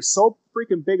Big Three is so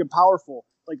freaking big and powerful,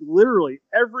 like literally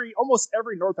almost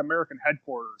every North American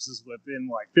headquarters is within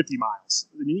like 50 miles.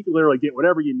 I mean, you can literally get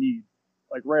whatever you need,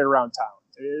 like right around town,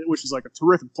 which is like a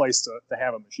terrific place to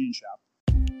have a machine shop.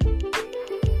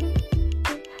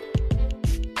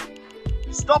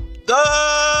 Stop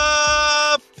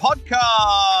the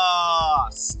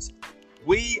podcast.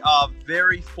 We are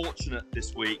very fortunate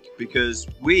this week because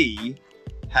we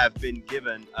have been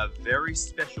given a very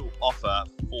special offer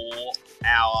for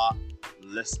our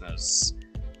listeners.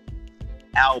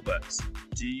 Albert,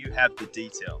 do you have the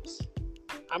details?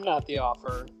 I'm not the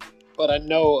offer, but I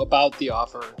know about the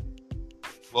offer.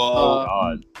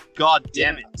 Well, God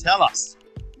damn it. Tell us.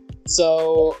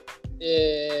 So,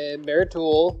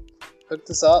 Meritool hooked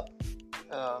us up.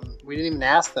 We didn't even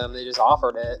ask them. They just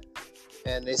offered it.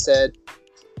 And they said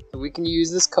that we can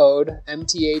use this code,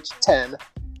 MTH10.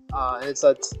 And it's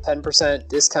a 10%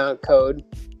 discount code.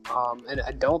 And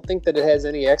I don't think that it has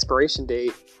any expiration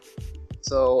date.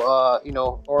 So,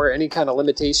 or any kind of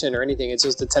limitation or anything. It's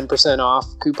just a 10% off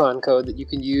coupon code that you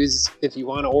can use if you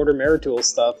want to order Meritool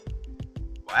stuff.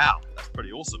 Wow, that's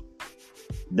pretty awesome.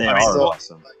 They I mean, are so-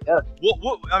 awesome.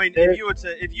 What? I mean,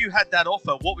 if you had that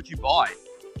offer, what would you buy?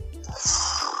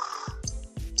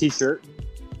 T-shirt.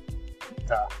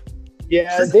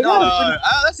 Yeah, That's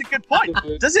a good point.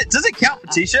 Does it count for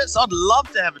t-shirts? I'd love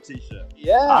to have a t-shirt.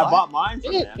 Yeah, I bought mine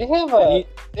from they, them. they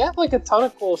have like a ton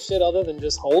of cool shit other than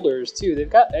just holders too. They've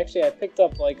got I picked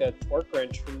up like a torque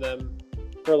wrench from them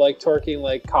for like torquing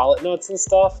like collet nuts and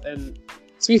stuff, and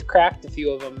so we've cracked a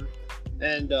few of them,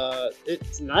 and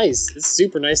it's nice. It's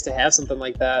super nice to have something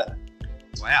like that.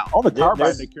 Wow. all the carbide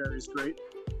There's- they carry is great.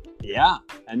 Yeah,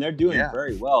 and they're doing Yeah.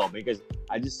 very well because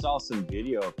I just saw some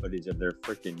video footage of their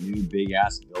freaking new big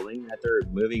ass building that they're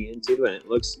moving into, and it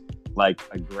looks like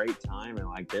a great time, and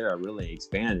like they're really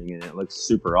expanding, and it looks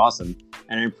super awesome.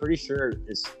 And I'm pretty sure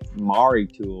it's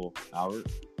Meritool, Albert.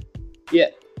 Yeah,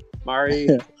 Mari,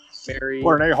 Mary,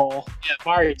 Or an a-hole. yeah,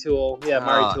 Meritool, yeah,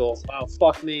 Ah. Meritool. Wow,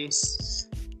 fuck me. Yeah,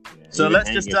 So even let's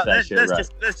Hank just gets that let's shit right.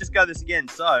 just go this again.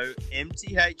 So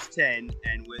MTH10,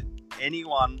 and with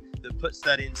anyone that puts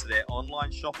that into their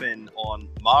online shopping on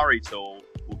Meritool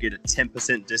will get a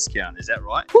 10% discount. Is that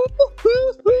right?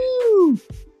 Woo-hoo-hoo!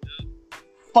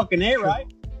 Fucking A, right?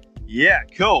 Yeah,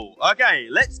 cool. Okay,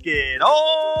 let's get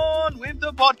on with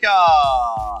the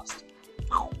podcast.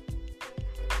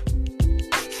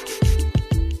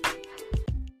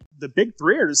 The big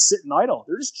three are just sitting idle.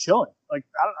 They're just chilling. Like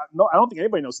I don't think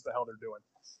anybody knows what the hell they're doing.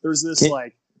 There's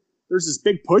this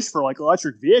big push for like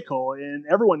electric vehicle, and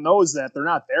everyone knows that they're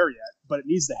not there yet, but it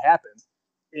needs to happen.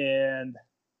 And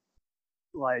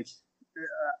like,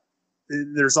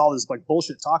 there's all this like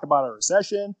bullshit talk about a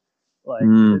recession. Like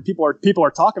people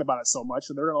are talking about it so much,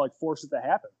 and they're gonna like force it to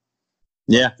happen.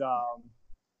 Yeah.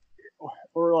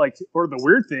 Or the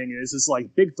weird thing is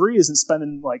like Big Three isn't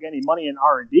spending like any money in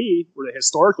R&D, where they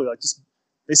historically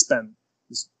they spend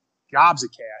just gobs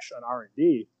of cash on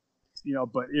R&D,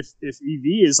 But if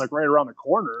EV is like right around the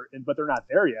corner, but they're not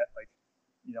there yet, like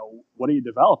what are you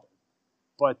developing?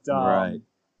 But Right.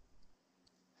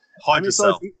 Hide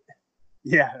yourself.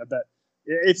 Yeah, I bet.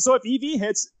 If EV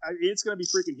hits, it's going to be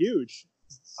freaking huge.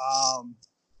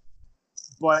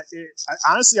 But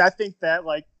honestly, I think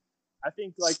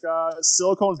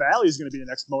Silicon Valley is going to be the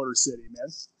next motor city, man.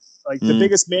 Like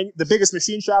the biggest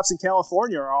machine shops in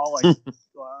California are all like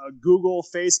Google,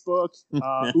 Facebook,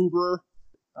 Uber.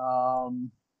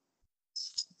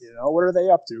 What are they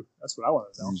up to? That's what I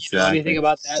want to know. Know anything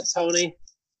about that, Tony?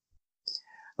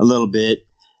 A little bit.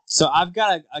 So I've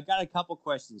got a couple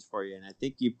questions for you, and I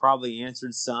think you probably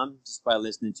answered some just by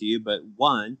listening to you. But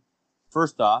one,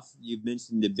 first off, you've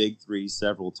mentioned the Big Three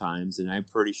several times, and I'm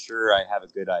pretty sure I have a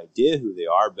good idea who they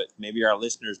are, but maybe our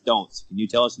listeners don't. So can you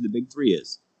tell us who the Big Three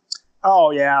is?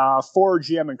 Oh yeah, Ford,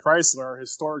 GM, and Chrysler are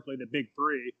historically the Big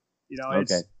Three.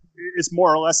 Okay. It's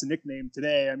more or less a nickname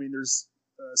today. I mean, there's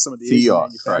some of the Fiat Asian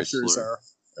manufacturers Chrysler. are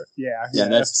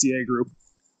that's FCA Group.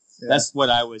 Yeah. That's what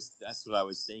I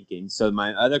was thinking. So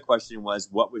my other question was,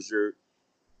 what was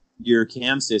your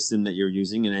cam system that you're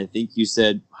using? And I think you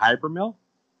said Hypermill.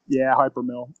 Yeah,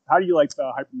 Hypermill. How do you like the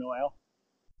Hypermill, Al?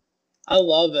 I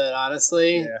love it,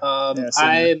 honestly. Yeah.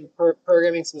 Same I'm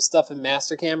programming some stuff in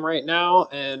Mastercam right now,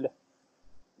 and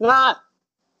not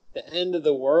the end of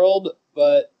the world,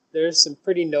 but there's some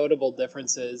pretty notable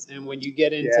differences. And when you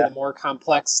get into the more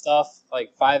complex stuff, like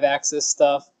 5-axis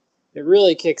stuff, it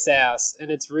really kicks ass, and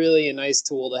it's really a nice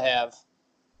tool to have.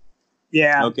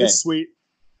 Yeah, Okay. it's sweet.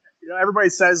 Everybody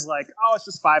says like, oh, it's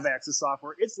just 5-axis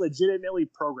software. It's legitimately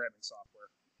programming software.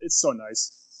 It's so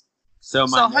nice. So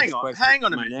hang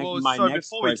on a minute.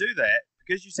 Before we do that,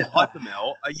 because you said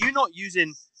Hypermill, you're not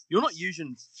using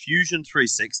Fusion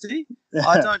 360?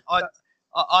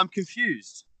 I'm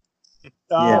confused.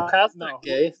 That's no, not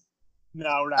gay.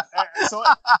 no, we're not.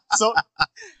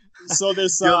 So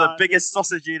this You're the biggest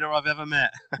sausage eater I've ever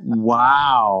met.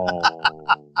 Wow.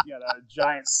 you got a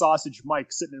giant sausage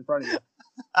mic sitting in front of you.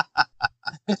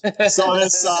 So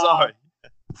this Sorry.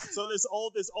 So this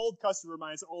old customer of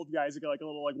mine, this old guy, he's like a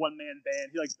little like one man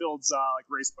band. He like builds like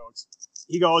race boats.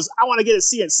 He goes, I want to get a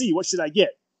CNC. What should I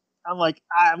get? I'm like,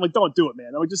 don't do it, man.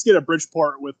 I'm like, just get a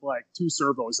Bridgeport with like 2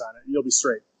 servos on it. You'll be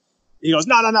straight. He goes,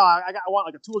 no, I want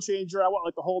like a tool changer. I want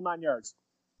like the whole 9 yards.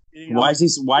 And, you know,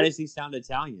 Why does he sound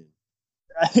Italian?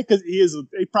 Because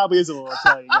he probably is a little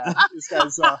Italian guy. This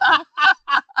guy's. No.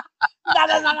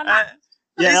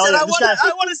 He said, I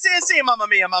want to see Mamma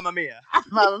Mia, Mamma Mia.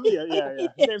 Mamma Mia, yeah.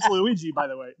 His name's Luigi, by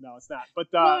the way. No, it's not. But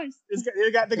nice.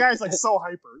 The guy's like so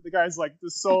hyper. The guy's like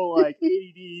just so like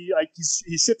ADD. Like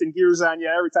he's shifting gears on you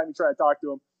every time you try to talk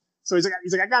to him. So he's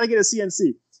like, I gotta get a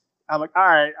CNC. I'm like, all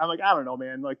right. I'm like, I don't know,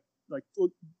 man. Like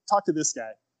talk to this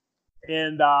guy.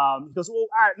 And he goes, well,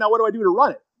 all right. Now what do I do to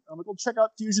run it? I'm like, well, check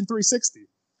out Fusion 360.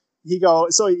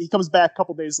 So he comes back a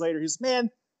couple days later. He's, man,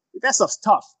 that stuff's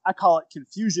tough. I call it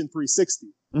Confusion 360.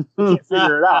 I can't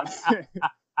figure it out.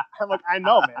 I'm like, I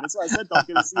know, man. That's why I said don't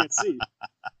get a CNC.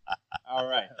 All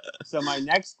right. So my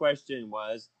next question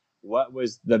was, what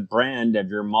was the brand of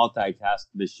your multitask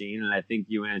machine? And I think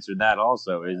you answered that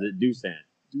also. Is it Doosan?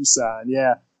 Doosan,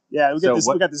 yeah. We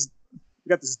got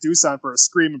this Doosan for a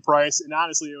screaming price, and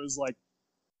honestly, it was like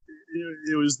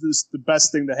it was the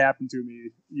best thing that happened to me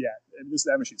yet. And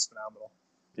that machine's phenomenal.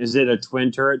 Is it a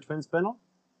twin turret, twin spindle?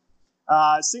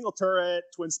 Single turret,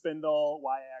 twin spindle,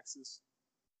 Y-axis.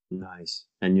 Nice.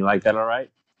 And you like that all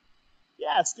right?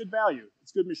 Yeah, it's good value.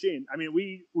 It's a good machine. I mean,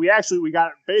 we got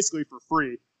it basically for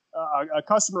free. A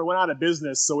customer went out of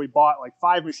business, so we bought like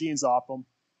 5 machines off them,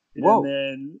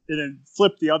 and then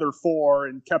flipped the other 4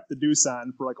 and kept the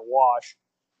Doosan for like a wash.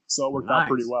 So it worked out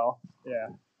pretty well. Yeah.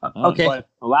 Okay. But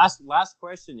last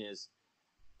question is,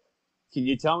 can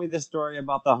you tell me the story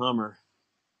about the Hummer?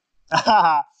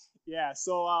 Yeah.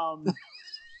 So oh,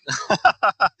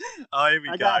 here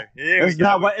we go. It's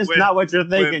not what you're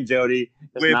thinking, Jody.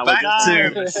 We're back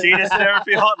to Machinist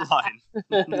Therapy Hotline.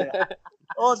 Yeah.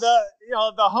 Well, the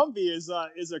Humvee is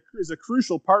a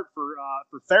crucial part for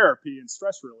therapy and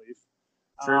stress relief.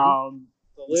 True.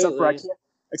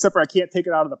 Except for I can't take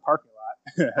it out of the parking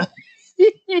lot.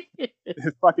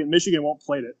 Fucking Michigan won't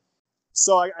plate it.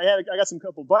 So I got some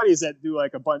couple buddies that do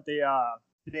like a bunch. They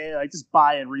like just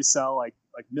buy and resell like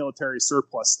military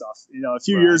surplus stuff. You know, a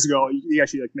few years ago you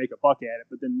actually like make a buck at it,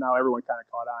 but then now everyone kind of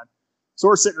caught on. So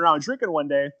we're sitting around drinking one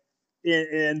day,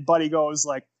 and buddy goes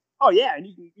like, "Oh yeah, and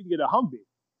you can get a Humvee."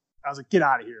 I was like, "Get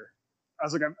out of here!" I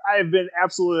was like, "I have been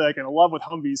absolutely like in love with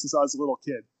Humvees since I was a little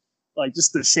kid. Like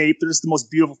just the shape, they're just the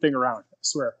most beautiful thing around. I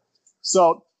swear."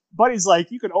 So buddy's like,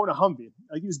 "You could own a Humvee.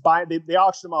 Like you just buy it. They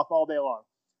auction them off all day long."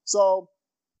 So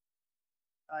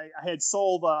I had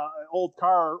sold an old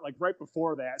car like right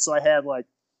before that, so I had like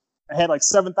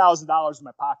 $7,000 in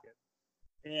my pocket,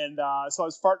 and so I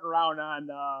was farting around on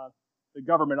the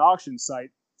government auction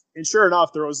site, and sure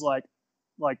enough, there was like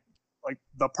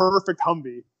the perfect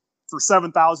Humvee for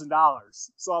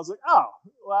 $7,000. So I was like, oh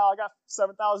well, I got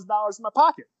 $7,000 in my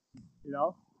pocket. You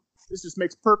know, this just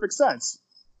makes perfect sense.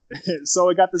 So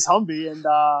I got this Humvee and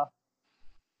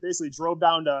basically drove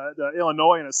down to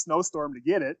Illinois in a snowstorm to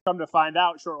get it. Come to find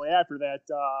out shortly after that,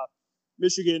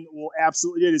 Michigan will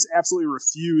absolutely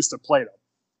refuse to plate them.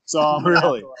 So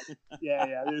really, yeah.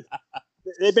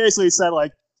 They basically said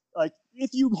like if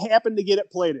you happen to get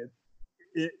it plated,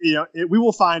 we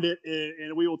will find it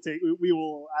and we will take.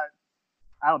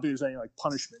 I don't think there's any like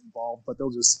punishment involved, but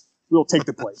we'll take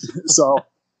the plate. So.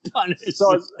 Punishment.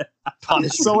 So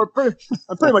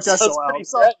I'm pretty much SOL.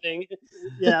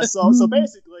 Yeah. So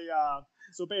basically, I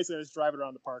was driving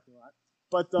around the parking lot.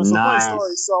 But nice.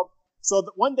 Funny story. So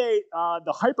one day,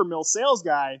 the Hypermill sales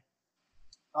guy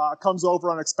comes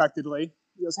over unexpectedly.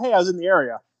 He goes, "Hey, I was in the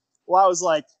area." Well, I was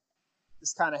like,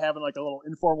 just kind of having like a little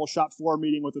informal shop floor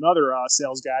meeting with another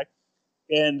sales guy,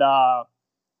 and I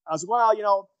was like,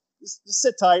 "Well, just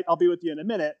sit tight. I'll be with you in a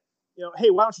minute. Hey,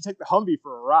 why don't you take the Humvee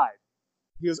for a ride?"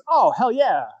 He goes, "Oh, hell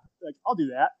yeah. Like, I'll do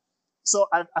that." So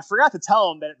I forgot to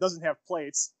tell him that it doesn't have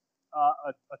plates,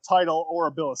 a title, or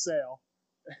a bill of sale.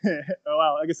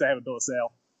 Well, I guess I have a bill of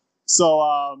sale. So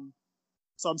I'm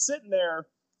sitting there.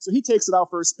 So he takes it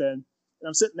out for a spin, and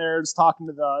I'm sitting there just talking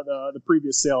to the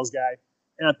previous sales guy.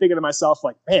 And I'm thinking to myself,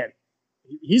 like, man,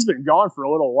 he's been gone for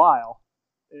a little while.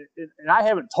 And I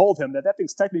haven't told him that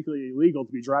thing's technically illegal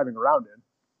to be driving around in.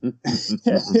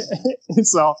 And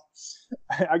so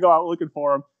I go out looking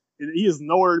for him, and he is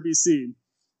nowhere to be seen.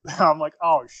 I'm like,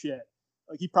 oh shit!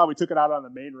 Like he probably took it out on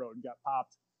the main road and got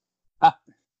popped.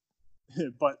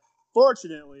 But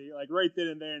fortunately, like right then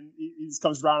and then, he just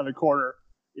comes around in the corner.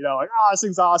 Like, oh, this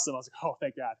thing's awesome. I was like, oh,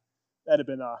 thank God. That'd have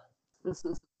been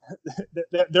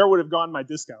there would have gone my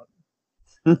discount.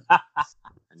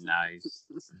 Nice.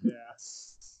 Yeah,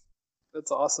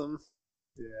 that's awesome.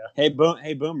 Yeah. Hey,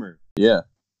 Boomer. Yeah.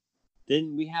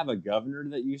 Didn't we have a governor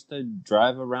that used to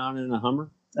drive around in a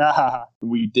Hummer?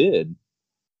 We did.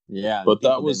 Yeah. But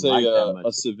that was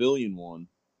a civilian one.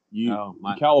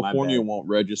 California won't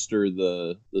register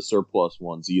the surplus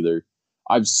ones either.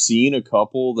 I've seen a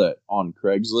couple that on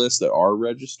Craigslist that are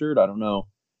registered. I don't know.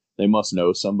 They must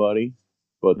know somebody,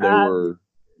 but they were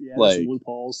like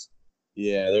loopholes.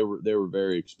 Yeah, they were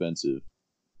very expensive.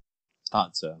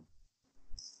 Thought so.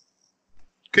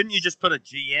 Couldn't you just put a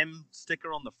GM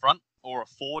sticker on the front or a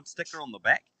Ford sticker on the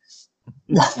back?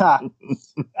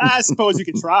 I suppose you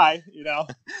could try,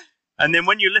 And then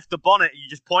when you lift the bonnet, you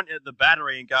just point at the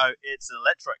battery and go, "It's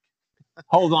electric."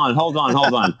 Hold on.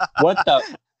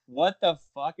 What the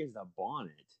fuck is a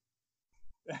bonnet?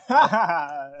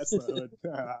 That's the hood.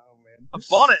 Oh man. A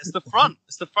bonnet. It's the front.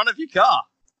 It's the front of your car.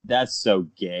 That's so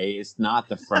gay. It's not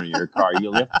the front of your car.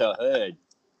 You lift the hood.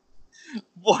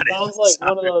 What? Sounds like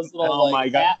one of those little my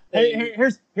god! Hey,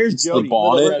 here's Jody. The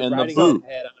bonnet and the boot.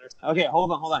 Okay,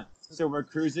 hold on. So we're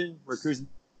cruising the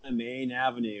main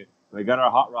avenue. We got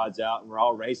our hot rods out and we're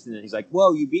all racing. And he's like,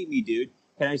 "Whoa, you beat me, dude!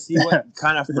 Can I see what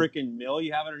kind of freaking mill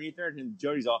you have underneath there?" And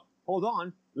Jody's all, "Hold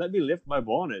on, let me lift my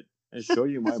bonnet and show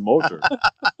you my motor."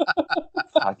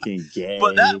 Fucking gay.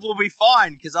 But that will be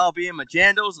fine because I'll be in my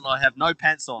jandals and I have no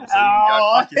pants on. So you can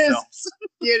go fuck yourself. It's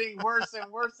getting worse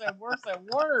and worse and worse and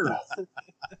worse.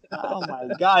 Oh my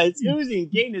god, it's oozing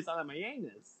gayness out of my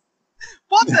anus.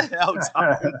 What the hell,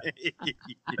 Tony?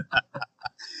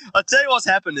 I'll tell you what's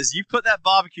happened is you put that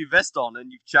barbecue vest on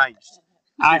and you've changed.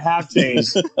 I have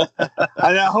changed. And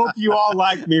I hope you all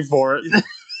like me for it.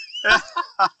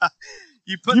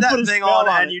 You put that thing on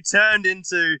and you turned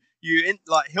into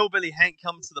like Hillbilly Hank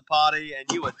comes to the party and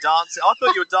you were dancing. I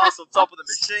thought you were dancing on top of the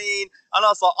machine, and I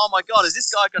was like, "Oh my god, is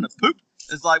this guy going to poop?"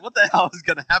 It's like, what the hell is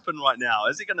going to happen right now?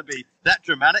 Is it going to be that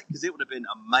dramatic? Because it would have been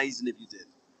amazing if you did.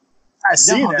 I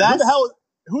see that.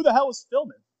 Who the hell was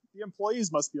filming? The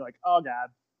employees must be like, "Oh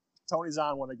god, Tony's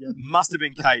on one again." Must have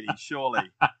been Katie, surely.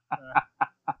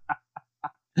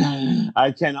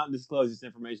 I cannot disclose this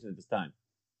information at this time.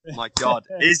 My God,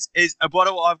 is what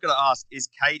I've got to ask? Is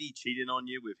Katie cheating on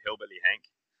you with Hillbilly Hank?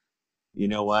 You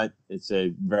know what? It's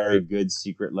a very good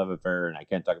secret love affair, and I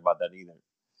can't talk about that either.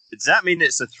 Does that mean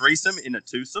it's a threesome in a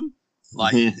twosome?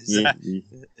 Like, are you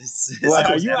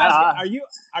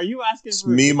asking? It's for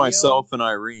me, video? myself, and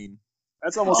Irene.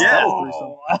 That's almost a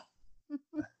threesome.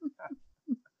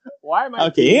 Why am I?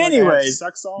 Okay. Anyway,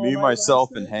 me,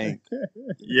 myself, and Hank.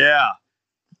 Yeah.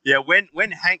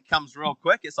 When Hank comes real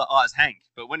quick, it's like, oh, it's Hank.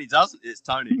 But when he doesn't, it's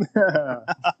Tony.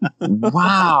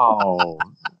 Wow.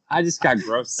 I just got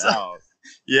grossed out.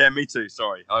 Yeah, me too.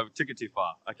 Sorry. I took it too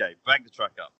far. Okay, back the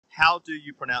truck up. How do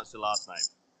you pronounce your last name?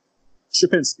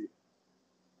 Shapinski.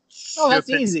 Oh, that's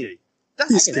easy.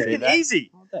 That's freaking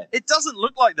easy. It doesn't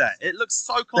look like that. It looks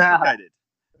so complicated.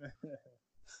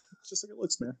 Just like it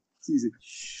looks, man. It's easy.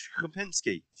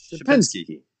 Shapinski.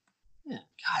 Yeah.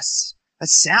 Gosh. That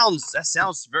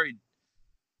sounds very.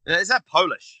 Is that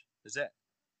Polish? Is that?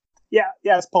 Yeah,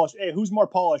 it's Polish. Hey, who's more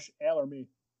Polish, Al or me?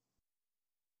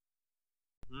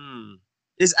 No,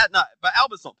 but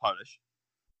Albert's not Polish.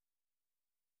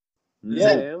 Yeah,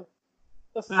 I am.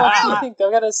 The fuck do you think? I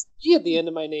got a C at the end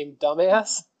of my name,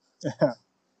 dumbass.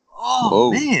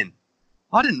 Oh man,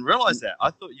 I didn't realize that. I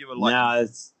thought you were like. No,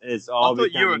 it's all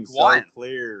becoming so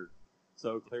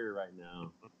clear right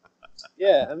now.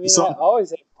 Yeah, I mean, I always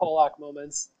have Polak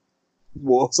moments.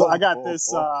 Whoa. So I got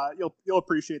this. You'll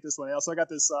appreciate this one. Also, I got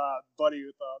this buddy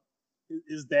with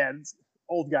his dad's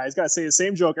old guy. He's got to say the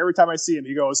same joke every time I see him.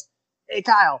 He goes, "Hey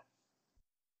Kyle,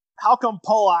 how come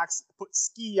Polacks put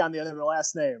ski on the end of their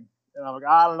last name?" And I'm like,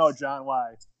 "I don't know, John.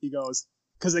 Why?" He goes,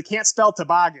 "Because they can't spell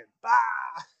toboggan."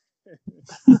 Every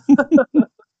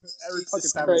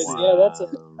fucking time. Crazy. Yeah, that's a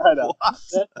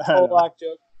Polak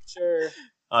joke. Sure.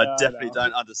 I definitely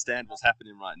don't understand what's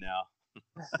happening right now.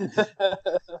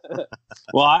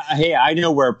 Well, I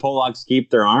know where Polacks keep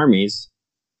their armies.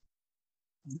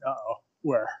 Uh-oh.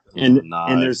 Where? In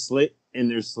their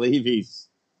sleeveys.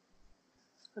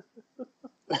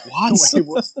 What?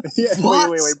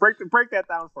 Wait. Break that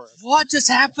down for us. What just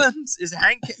happened? Is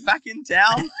Hank back in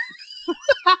town?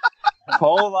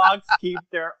 Polacks keep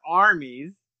their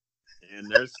armies in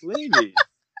their sleeveys.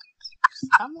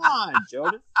 Come on,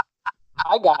 Jonas.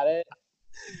 I got it.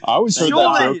 I always heard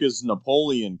that joke is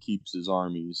Napoleon keeps his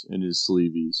armies in his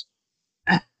sleeveys.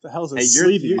 The hell's a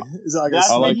sleevey?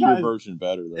 I like your version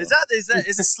better though. Is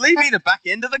a sleevey the back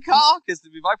end of the car? Because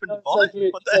we've opened the bonnet.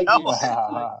 Like what the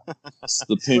hell? It's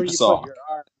the pink sock.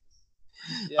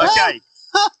 Yeah. Okay.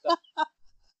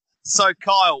 So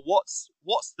Kyle, what's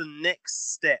the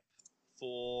next step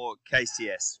for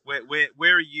KCS?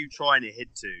 Where are you trying to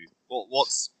head to?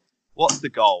 What's the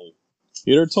goal?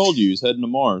 He already told you he's heading to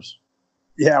Mars.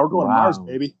 Yeah, we're going to Mars,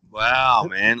 baby. Wow,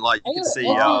 man! Like you can see,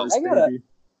 I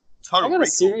Total I got a Recall.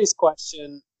 serious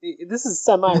question. This is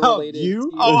semi-related. No,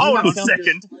 you? to- Oh, hold on a Something-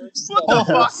 second. What the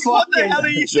fuck? What the hell do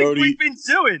you think Jody. we've been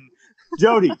doing?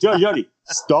 Jody,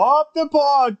 stop the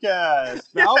podcast.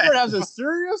 Albert has a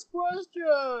serious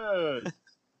question.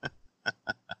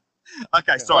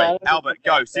 Okay, sorry, Yeah, Albert.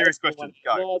 Go. that's Serious the question.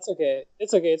 one. Go. No, it's okay.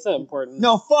 It's okay. It's not important.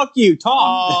 No, fuck you,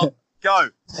 Tom. Go.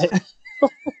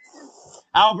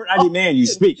 Albert, I demand you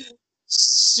speak.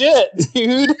 Shit,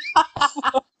 dude.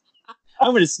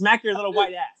 I'm gonna smack your little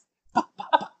white ass.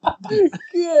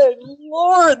 Good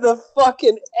lord, the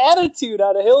fucking attitude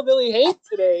out of Hillbilly Hank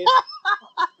today.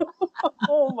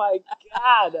 Oh my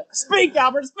god. Speak,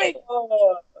 Albert, speak.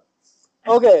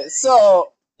 Okay,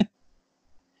 so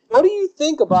what do you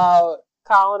think about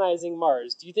colonizing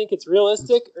Mars? Do you think it's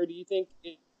realistic, or do you think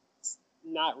it's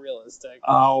not realistic?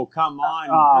 Oh, come on.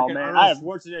 Oh, Frickin' man, Arnold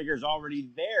Schwarzenegger's already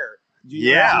there. Do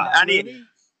you Yeah, know that and he- movie?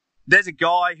 There's a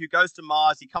guy who goes to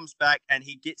Mars. He comes back and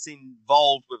he gets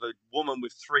involved with a woman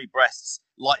with 3 breasts.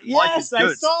 Life is Yes, I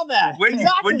good. saw that.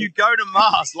 When you go to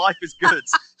Mars, life is good.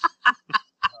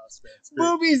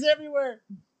 Movies everywhere.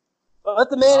 Let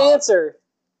the man answer.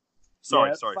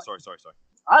 Sorry.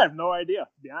 I have no idea,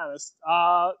 to be honest.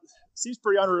 Seems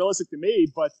pretty unrealistic to me,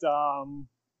 but I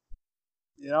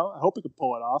hope we could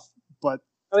pull it off. But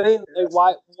I mean, like,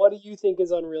 why? What do you think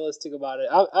is unrealistic about it?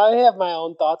 I have my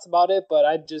own thoughts about it, but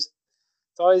it's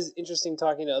always interesting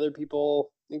talking to other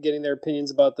people and getting their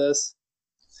opinions about this.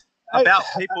 About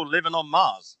people living on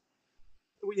Mars.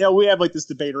 we have like this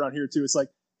debate around here too. It's like,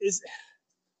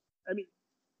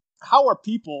 how are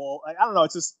people? Like, I don't know.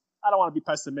 It's just I don't want to be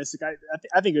pessimistic.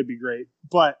 I think it'd be great,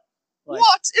 but like,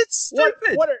 What? It's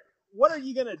stupid. What are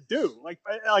you gonna do? Like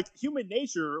human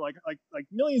nature, like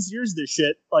millions of years of this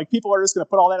shit. Like people are just gonna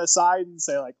put all that aside and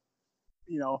say like,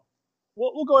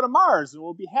 we'll go to Mars and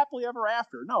we'll be happily ever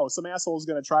after. No, some asshole is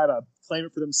gonna try to claim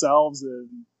it for themselves, and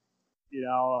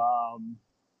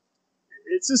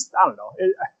it's just I don't know.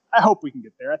 I hope we can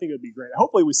get there. I think it would be great.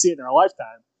 Hopefully we see it in our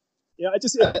lifetime. I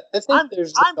think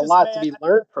there's I'm a just lot mad. to be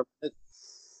learned from it.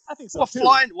 I think so Well, too.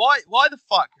 flying. Why the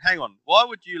fuck? Hang on. Why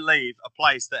would you leave a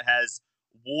place that has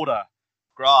water,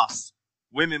 grass,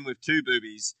 women with 2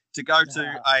 boobies to go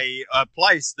to a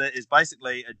place that is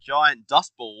basically a giant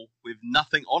dust ball with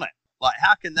nothing on it? Like,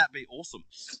 how can that be awesome?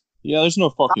 Yeah, there's no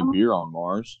fucking beer on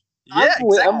Mars. Yeah,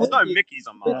 exactly. I'm There's no with you. Mickeys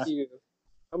on Mars.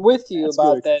 I'm with you That's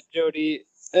about good. that, Jody.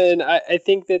 And I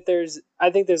think that there's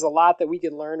a lot that we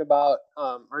can learn about,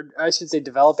 or I should say,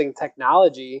 developing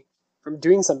technology from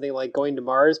doing something like going to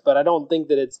Mars. But I don't think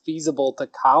that it's feasible to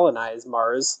colonize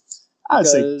Mars. I would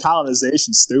say because-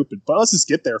 colonization's stupid, but let's just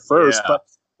get there first. Yeah.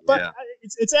 But Yeah.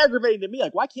 it's aggravating to me.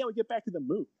 Like, why can't we get back to the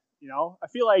moon? I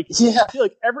feel like Yeah.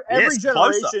 every Yes,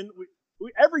 generation,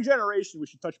 every generation we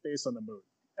should touch base on the moon.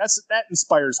 That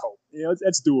inspires hope.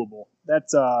 That's doable.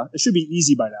 It should be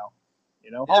easy by now.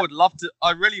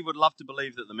 I really would love to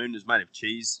believe that the moon is made of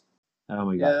cheese. Oh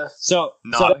my god. Yeah. So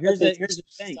here's the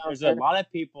thing. Sounds There's fair. a lot of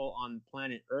people on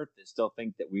planet Earth that still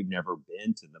think that we've never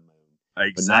been to the moon.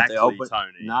 Exactly,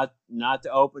 Tony. Not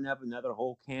to open up another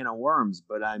whole can of worms,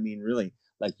 but I mean, really,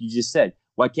 like you just said,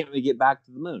 why can't we get back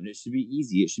to the moon? It should be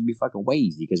easy. It should be fucking way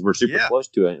easy because we're super Yeah. close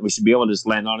to it. We should be able to just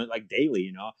land on it like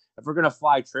daily. If we're gonna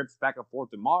fly trips back and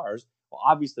forth to Mars, well,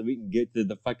 obviously we can get to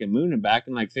the fucking moon and back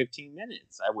in like 15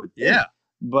 minutes. I would think. Yeah.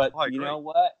 But I you agree. know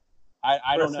what?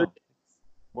 I don't know.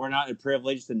 We're not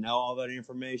privileged to know all that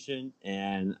information,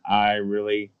 and I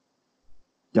really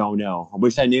don't know. I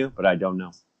wish I knew, but I don't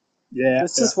know. Yeah,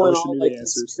 This just I went wish I all knew like the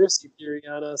answers. conspiracy theory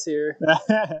on us here.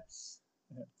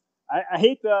 I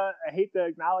hate to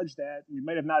acknowledge that we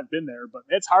might have not been there, but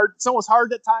it's hard. It's almost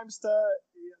hard at times to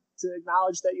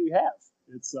acknowledge that you have.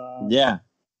 It's Yeah.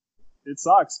 it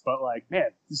sucks, but like, man,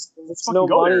 let's There's fucking no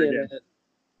go there money in again. it.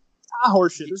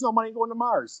 Horseshit. There's no money going to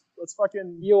Mars. Let's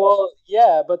fucking.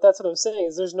 Yeah, but that's what I'm saying.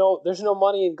 Is there's no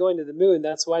money in going to the moon.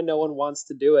 That's why no one wants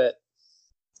to do it.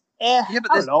 Yeah, I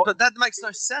don't know. but that makes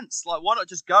no sense. Like, why not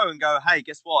just go and go, hey,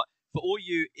 guess what? For all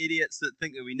you idiots that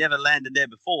think that we never landed there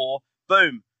before,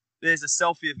 boom, there's a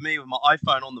selfie of me with my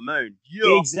iPhone on the moon.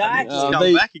 Yeah. Exactly. And then just come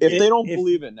They- back again. if they don't If-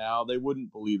 believe it now, they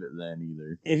wouldn't believe it then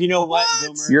either. If you know what, What?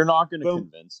 Boomer, You're not going to Boom.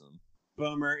 convince them.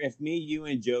 Boomer, if me, you,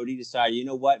 and Jody decide, you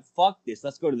know what, fuck this,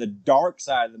 let's go to the dark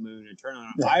side of the moon and turn on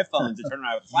our iPhones and turn on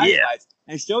our flashlights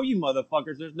and show you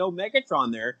motherfuckers there's no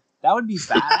Megatron there, that would be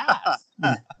badass.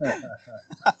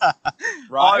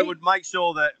 Right? I would make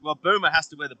sure that, Boomer has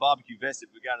to wear the barbecue vest if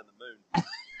we go to the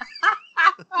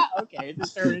moon. Okay, it's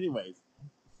his turn anyways.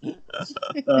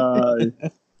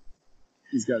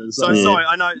 He's got his. So, sorry,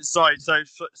 I know, sorry. So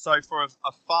for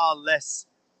a far less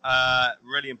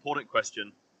really important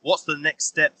question, what's the next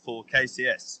step for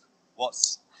KCS?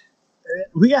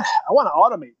 I want to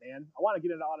automate, man. I want to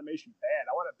get into automation bad.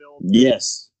 I want to build.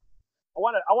 Yes. I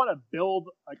want to build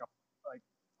like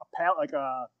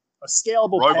a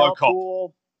scalable RoboCop. pallet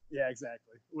pool. Yeah,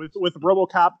 exactly. With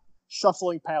RoboCop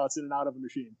shuffling pallets in and out of a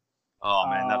machine. Oh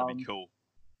man, that'd be cool.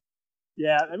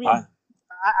 Yeah, I mean,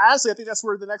 honestly, I think that's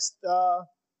where the next.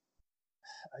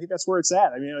 I think that's where it's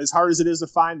at. I mean, as hard as it is to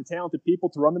find the talented people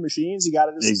to run the machines, you got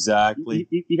to exactly.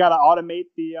 You got to automate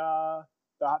the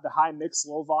high mix,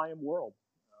 low volume world.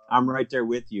 I'm right there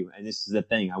with you, and this is the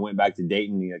thing. I went back to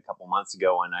Dayton a couple months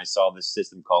ago, and I saw this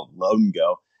system called Load and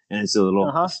Go, and it's a little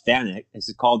Fanuc.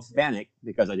 It's called Fanuc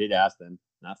because I did ask them,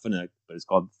 not Fanuc, but it's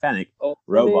called Fanuc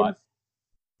robot.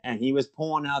 And he was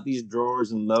pulling out these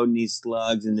drawers and loading these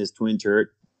slugs in this twin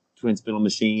spindle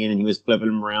machine, and he was flipping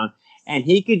them around. And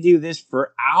he could do this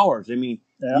for hours. I mean,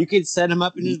 you could set him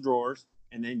up in his drawers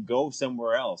and then go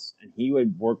somewhere else. And he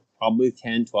would work probably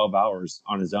 10, 12 hours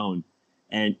on his own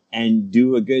and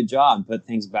do a good job and put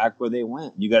things back where they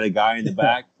went. You got a guy in the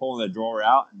back pulling the drawer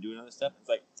out and doing other stuff. It's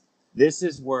like, this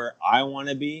is where I want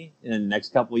to be in the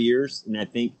next couple of years. And I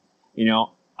think,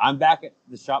 I'm back at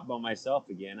the shop by myself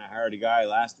again. I hired a guy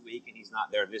last week, and he's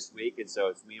not there this week. And so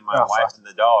it's me and my wife and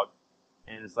the dog.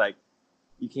 And it's like,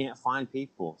 you can't find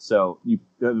people. So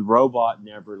the robot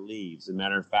never leaves. As a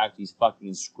matter of fact, he's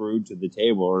fucking screwed to the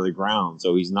table or the ground.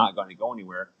 So he's not going to go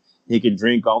anywhere. He can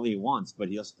drink all he wants, but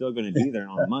he's still going to be there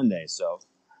on Monday. So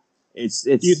it's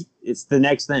the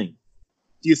next thing.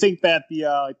 Do you think that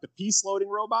the piece loading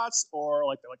robots or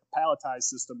like the palletized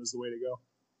system is the way to go?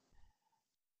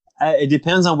 It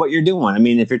depends on what you're doing. I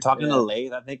mean, if you're talking to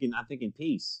lathe, I'm thinking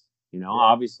piece.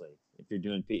 Obviously, if you're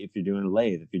doing a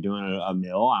lathe, if you're doing a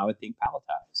mill, I would think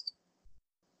palletized.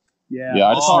 Yeah.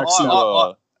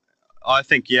 I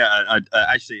think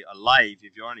actually a lathe.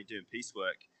 If you're only doing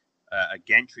piecework, a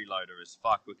gantry loader is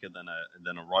far quicker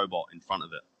than a robot in front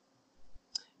of it.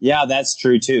 Yeah, that's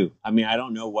true too. I mean, I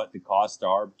don't know what the costs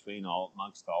are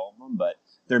amongst all of them, but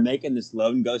they're making this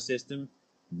load and go system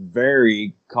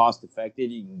very cost effective.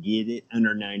 You can get it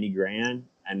under $90,000,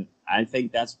 and I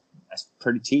think that's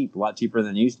pretty cheap, a lot cheaper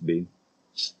than it used to be.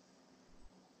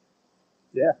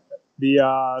 Yeah,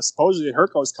 the supposedly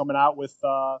Herco is coming out with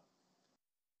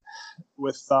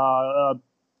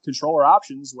controller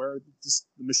options where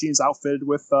the machine's outfitted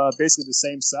with basically the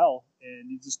same cell,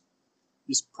 and you just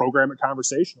program it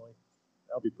conversationally.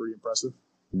 That'll be pretty impressive.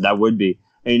 That would be.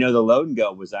 And the load and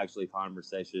go was actually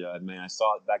conversation. I mean, I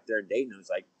saw it back there in Dayton. It was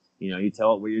like, you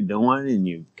tell it what you're doing, and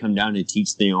you come down and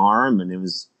teach the arm, and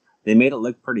they made it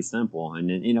look pretty simple.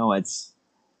 And then, it's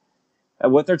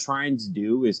what they're trying to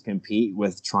do is compete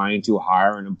with trying to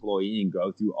hire an employee and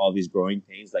go through all these growing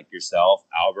pains, like yourself,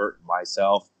 Albert,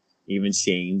 myself, even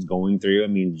Shane's going through. I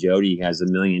mean, Jody has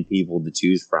 1 million people to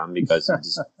choose from because it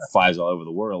just flies all over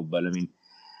the world. But I mean,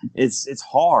 it's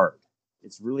hard.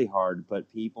 It's really hard to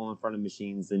put people in front of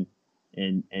machines and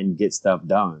get stuff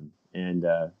done. And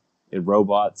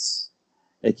robots,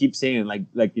 they keep saying like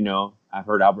I've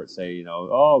heard Albert say,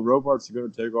 robots are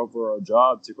going to take over our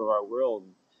job, take over our world.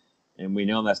 And we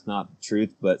know that's not the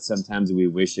truth, but sometimes we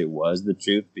wish it was the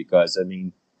truth because, I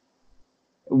mean,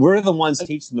 we're the ones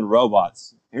teaching the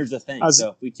robots. Here's the thing. So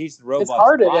if we teach the robots, it's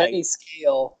hard at any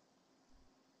scale.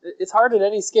 It's hard at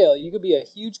any scale. You could be a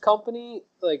huge company,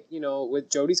 like, with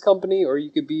Jody's company, or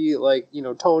you could be like,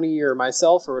 Tony or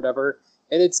myself or whatever,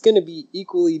 and it's going to be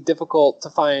equally difficult to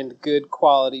find good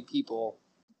quality people.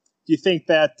 Do you think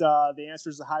that the answer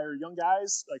is to hire young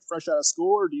guys, like fresh out of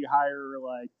school, or do you hire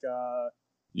like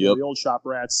the old shop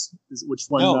rats? Which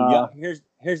one? No,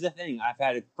 here's the thing. I've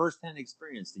had a first-hand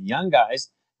experience. The young guys,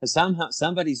 somehow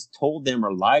somebody's told them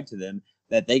or lied to them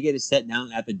that they get to sit down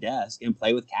at the desk and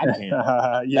play with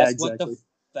CAD-CAM. Exactly.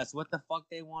 That's what the fuck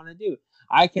they want to do.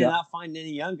 I cannot find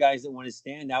any young guys that want to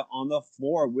stand out on the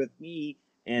floor with me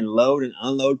and load and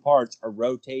unload parts or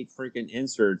rotate freaking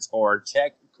inserts or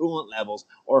check coolant levels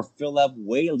or fill up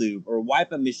whey lube or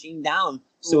wipe a machine down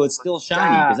so it's still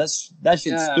shiny, because that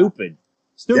shit's stupid.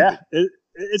 Yeah,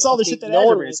 it's all the shit that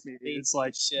aggravates me. It's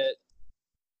like shit.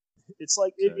 It's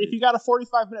like if you got a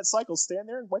 45-minute cycle, stand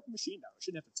there and wipe the machine down. I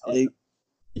shouldn't have to tell you.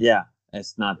 Yeah,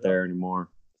 it's not there anymore.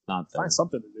 It's not there. Find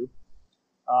something to do.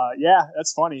 Yeah,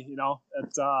 that's funny.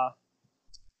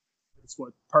 That's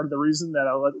what part of the reason that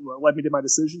led me to my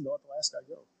decision to let the last guy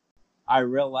go. I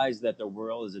realized that the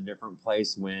world is a different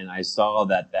place when I saw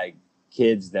that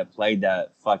kids that played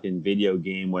that fucking video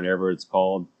game, whatever it's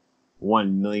called,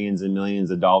 won millions and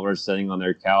millions of dollars sitting on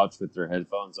their couch with their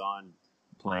headphones on,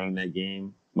 playing that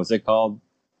game. What's it called?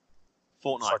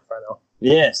 Fortnite.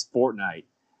 Yes, Fortnite.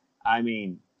 I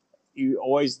mean,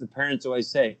 the parents always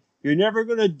say, you're never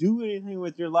going to do anything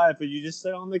with your life if you just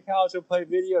sit on the couch and play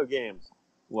video games.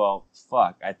 Well,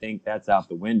 fuck, I think that's out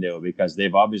the window because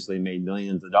they've obviously made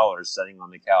millions of dollars sitting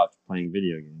on the couch playing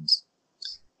video games.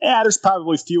 Yeah, there's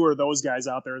probably fewer of those guys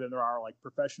out there than there are like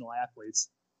professional athletes.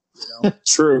 You know?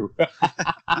 True.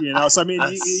 So I mean,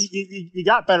 you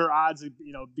got better odds of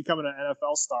becoming an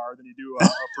NFL star than you do a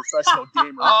professional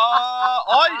gamer.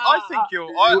 I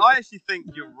actually think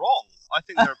you're wrong. I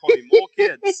think there are probably more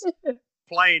kids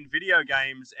playing video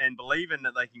games and believing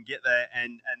that they can get there,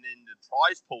 and then the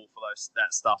prize pool for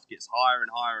that stuff gets higher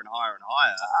and higher and higher and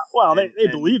higher. Well, they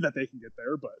believe that they can get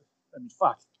there, but I mean,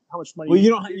 fuck. How much money? Well,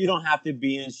 you don't have to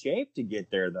be in shape to get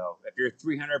there, though. If you're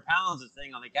 300 pounds and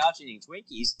sitting on the couch eating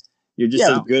Twinkies, you're just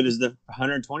as good as the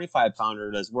 125 pounder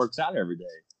that works out every day.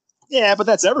 Yeah, but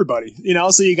that's everybody,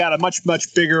 So you got a much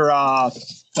bigger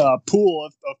pool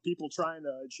of people trying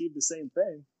to achieve the same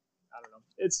thing. I don't know.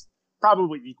 It's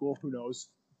probably equal. Who knows?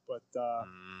 But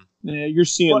yeah, you're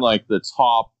seeing like the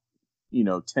top,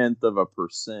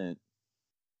 0.1%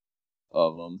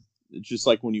 of them. It's just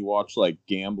like when you watch like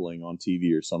gambling on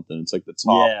TV or something. It's like the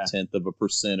top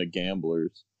 0.1% of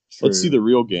gamblers. True. Let's see the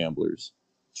real gamblers.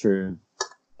 True.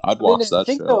 I'd watch that I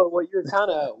think show. Though, what you're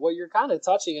kind of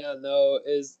touching on though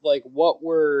is like what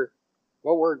we're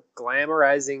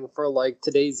glamorizing for like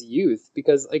today's youth,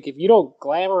 because like if you don't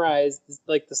glamorize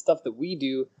like the stuff that we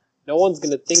do, no one's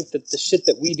gonna think that the shit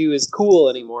that we do is cool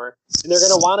anymore, and they're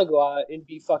gonna want to go out and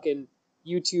be fucking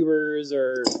YouTubers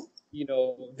or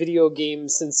video game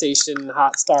sensation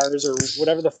hot stars or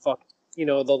whatever the fuck,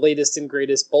 the latest and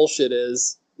greatest bullshit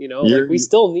is, like we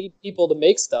still need people to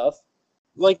make stuff.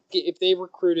 Like if they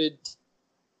recruited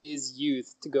his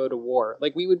youth to go to war,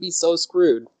 like we would be so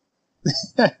screwed.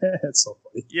 That's so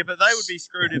funny. Yeah, but they would be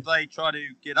screwed if they try to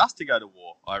get us to go to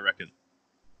war, I reckon.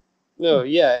 No,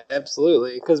 yeah,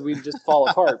 absolutely, because we'd just fall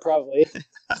apart, probably.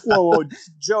 Whoa,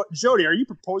 Jody, are you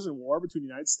proposing war between the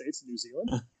United States and New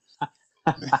Zealand?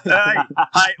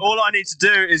 hey, all I need to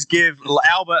do is give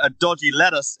Albert a dodgy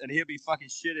lettuce, and he'll be fucking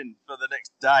shitting for the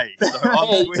next day. So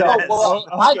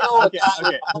I know.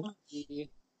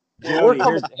 Jody,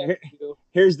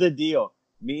 here's the deal.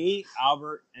 Me,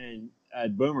 Albert, and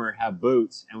Boomer have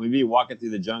boots, and we'd be walking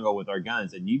through the jungle with our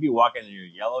guns, and you'd be walking in your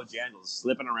yellow jandals,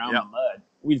 slipping around the mud.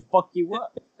 We'd fuck you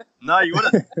up. No, you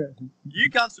wouldn't. You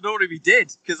cunts would already be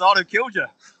dead, because I'd have killed you.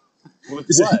 With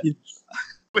what?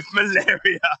 With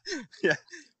malaria. Yeah.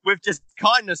 With just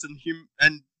kindness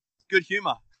and good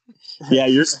humor. Yeah,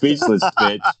 you're speechless,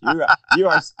 bitch. You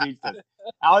are speechless.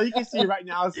 All you can see right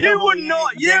now is you would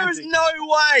not. There is no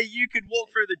way you could walk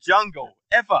through the jungle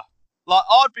ever. Like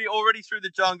I'd be already through the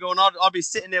jungle, and I'd be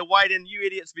sitting there waiting. You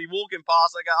idiots be walking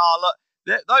past. I go, oh look,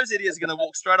 those idiots are gonna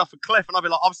walk straight off a cliff, and I'd be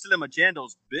like, I'm still in my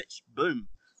jandals, bitch. Boom.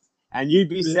 And you'd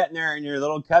be sitting there in your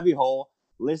little cubby hole,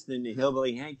 listening to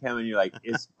Hillbilly Hank coming. You're like,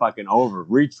 it's fucking over.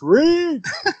 Retreat.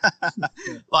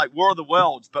 Like War of the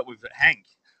Worlds, but with Hank.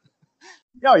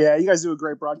 Oh yeah, you guys do a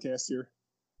great broadcast here.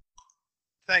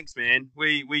 Thanks, man.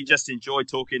 We just enjoy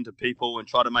talking to people and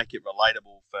try to make it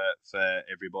relatable for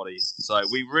everybody. So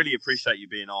we really appreciate you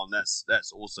being on. That's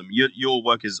awesome. Your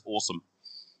work is awesome.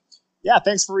 Yeah,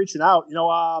 thanks for reaching out.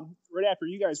 Right after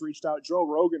you guys reached out, Joe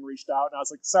Rogan reached out, and I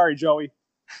was like, sorry, Joey.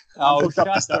 Oh, shut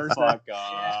the fuck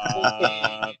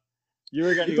up. You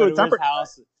were going to go to his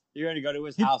house. You're going to go to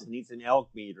his house and eat some elk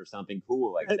meat or something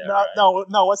cool like that.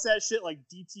 No, what's that shit? Like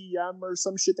DTM or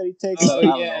some shit that he takes? Oh,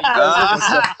 yeah.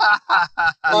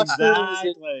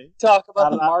 Exactly. Talk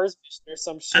about the Mars mission or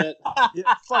some shit.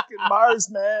 Yeah, fucking Mars,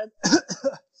 man.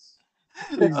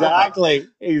 Exactly.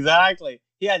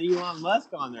 He had Elon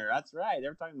Musk on there. That's right. They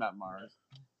were talking about Mars.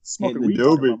 Smoking weed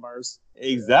talking about Mars.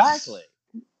 Exactly.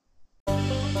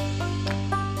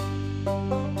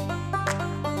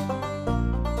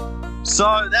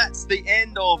 So that's the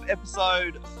end of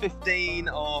episode 15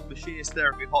 of Machinist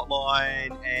Therapy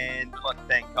Hotline, and we'd like to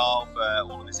thank Kyle for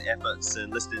all of his efforts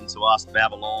and listening to us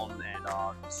Babylon and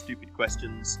our stupid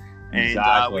questions. And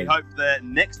we hope that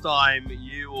next time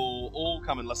you will all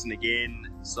come and listen again.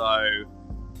 So,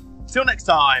 till next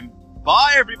time,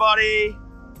 bye everybody.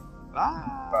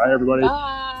 Bye. Bye everybody.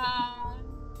 Bye.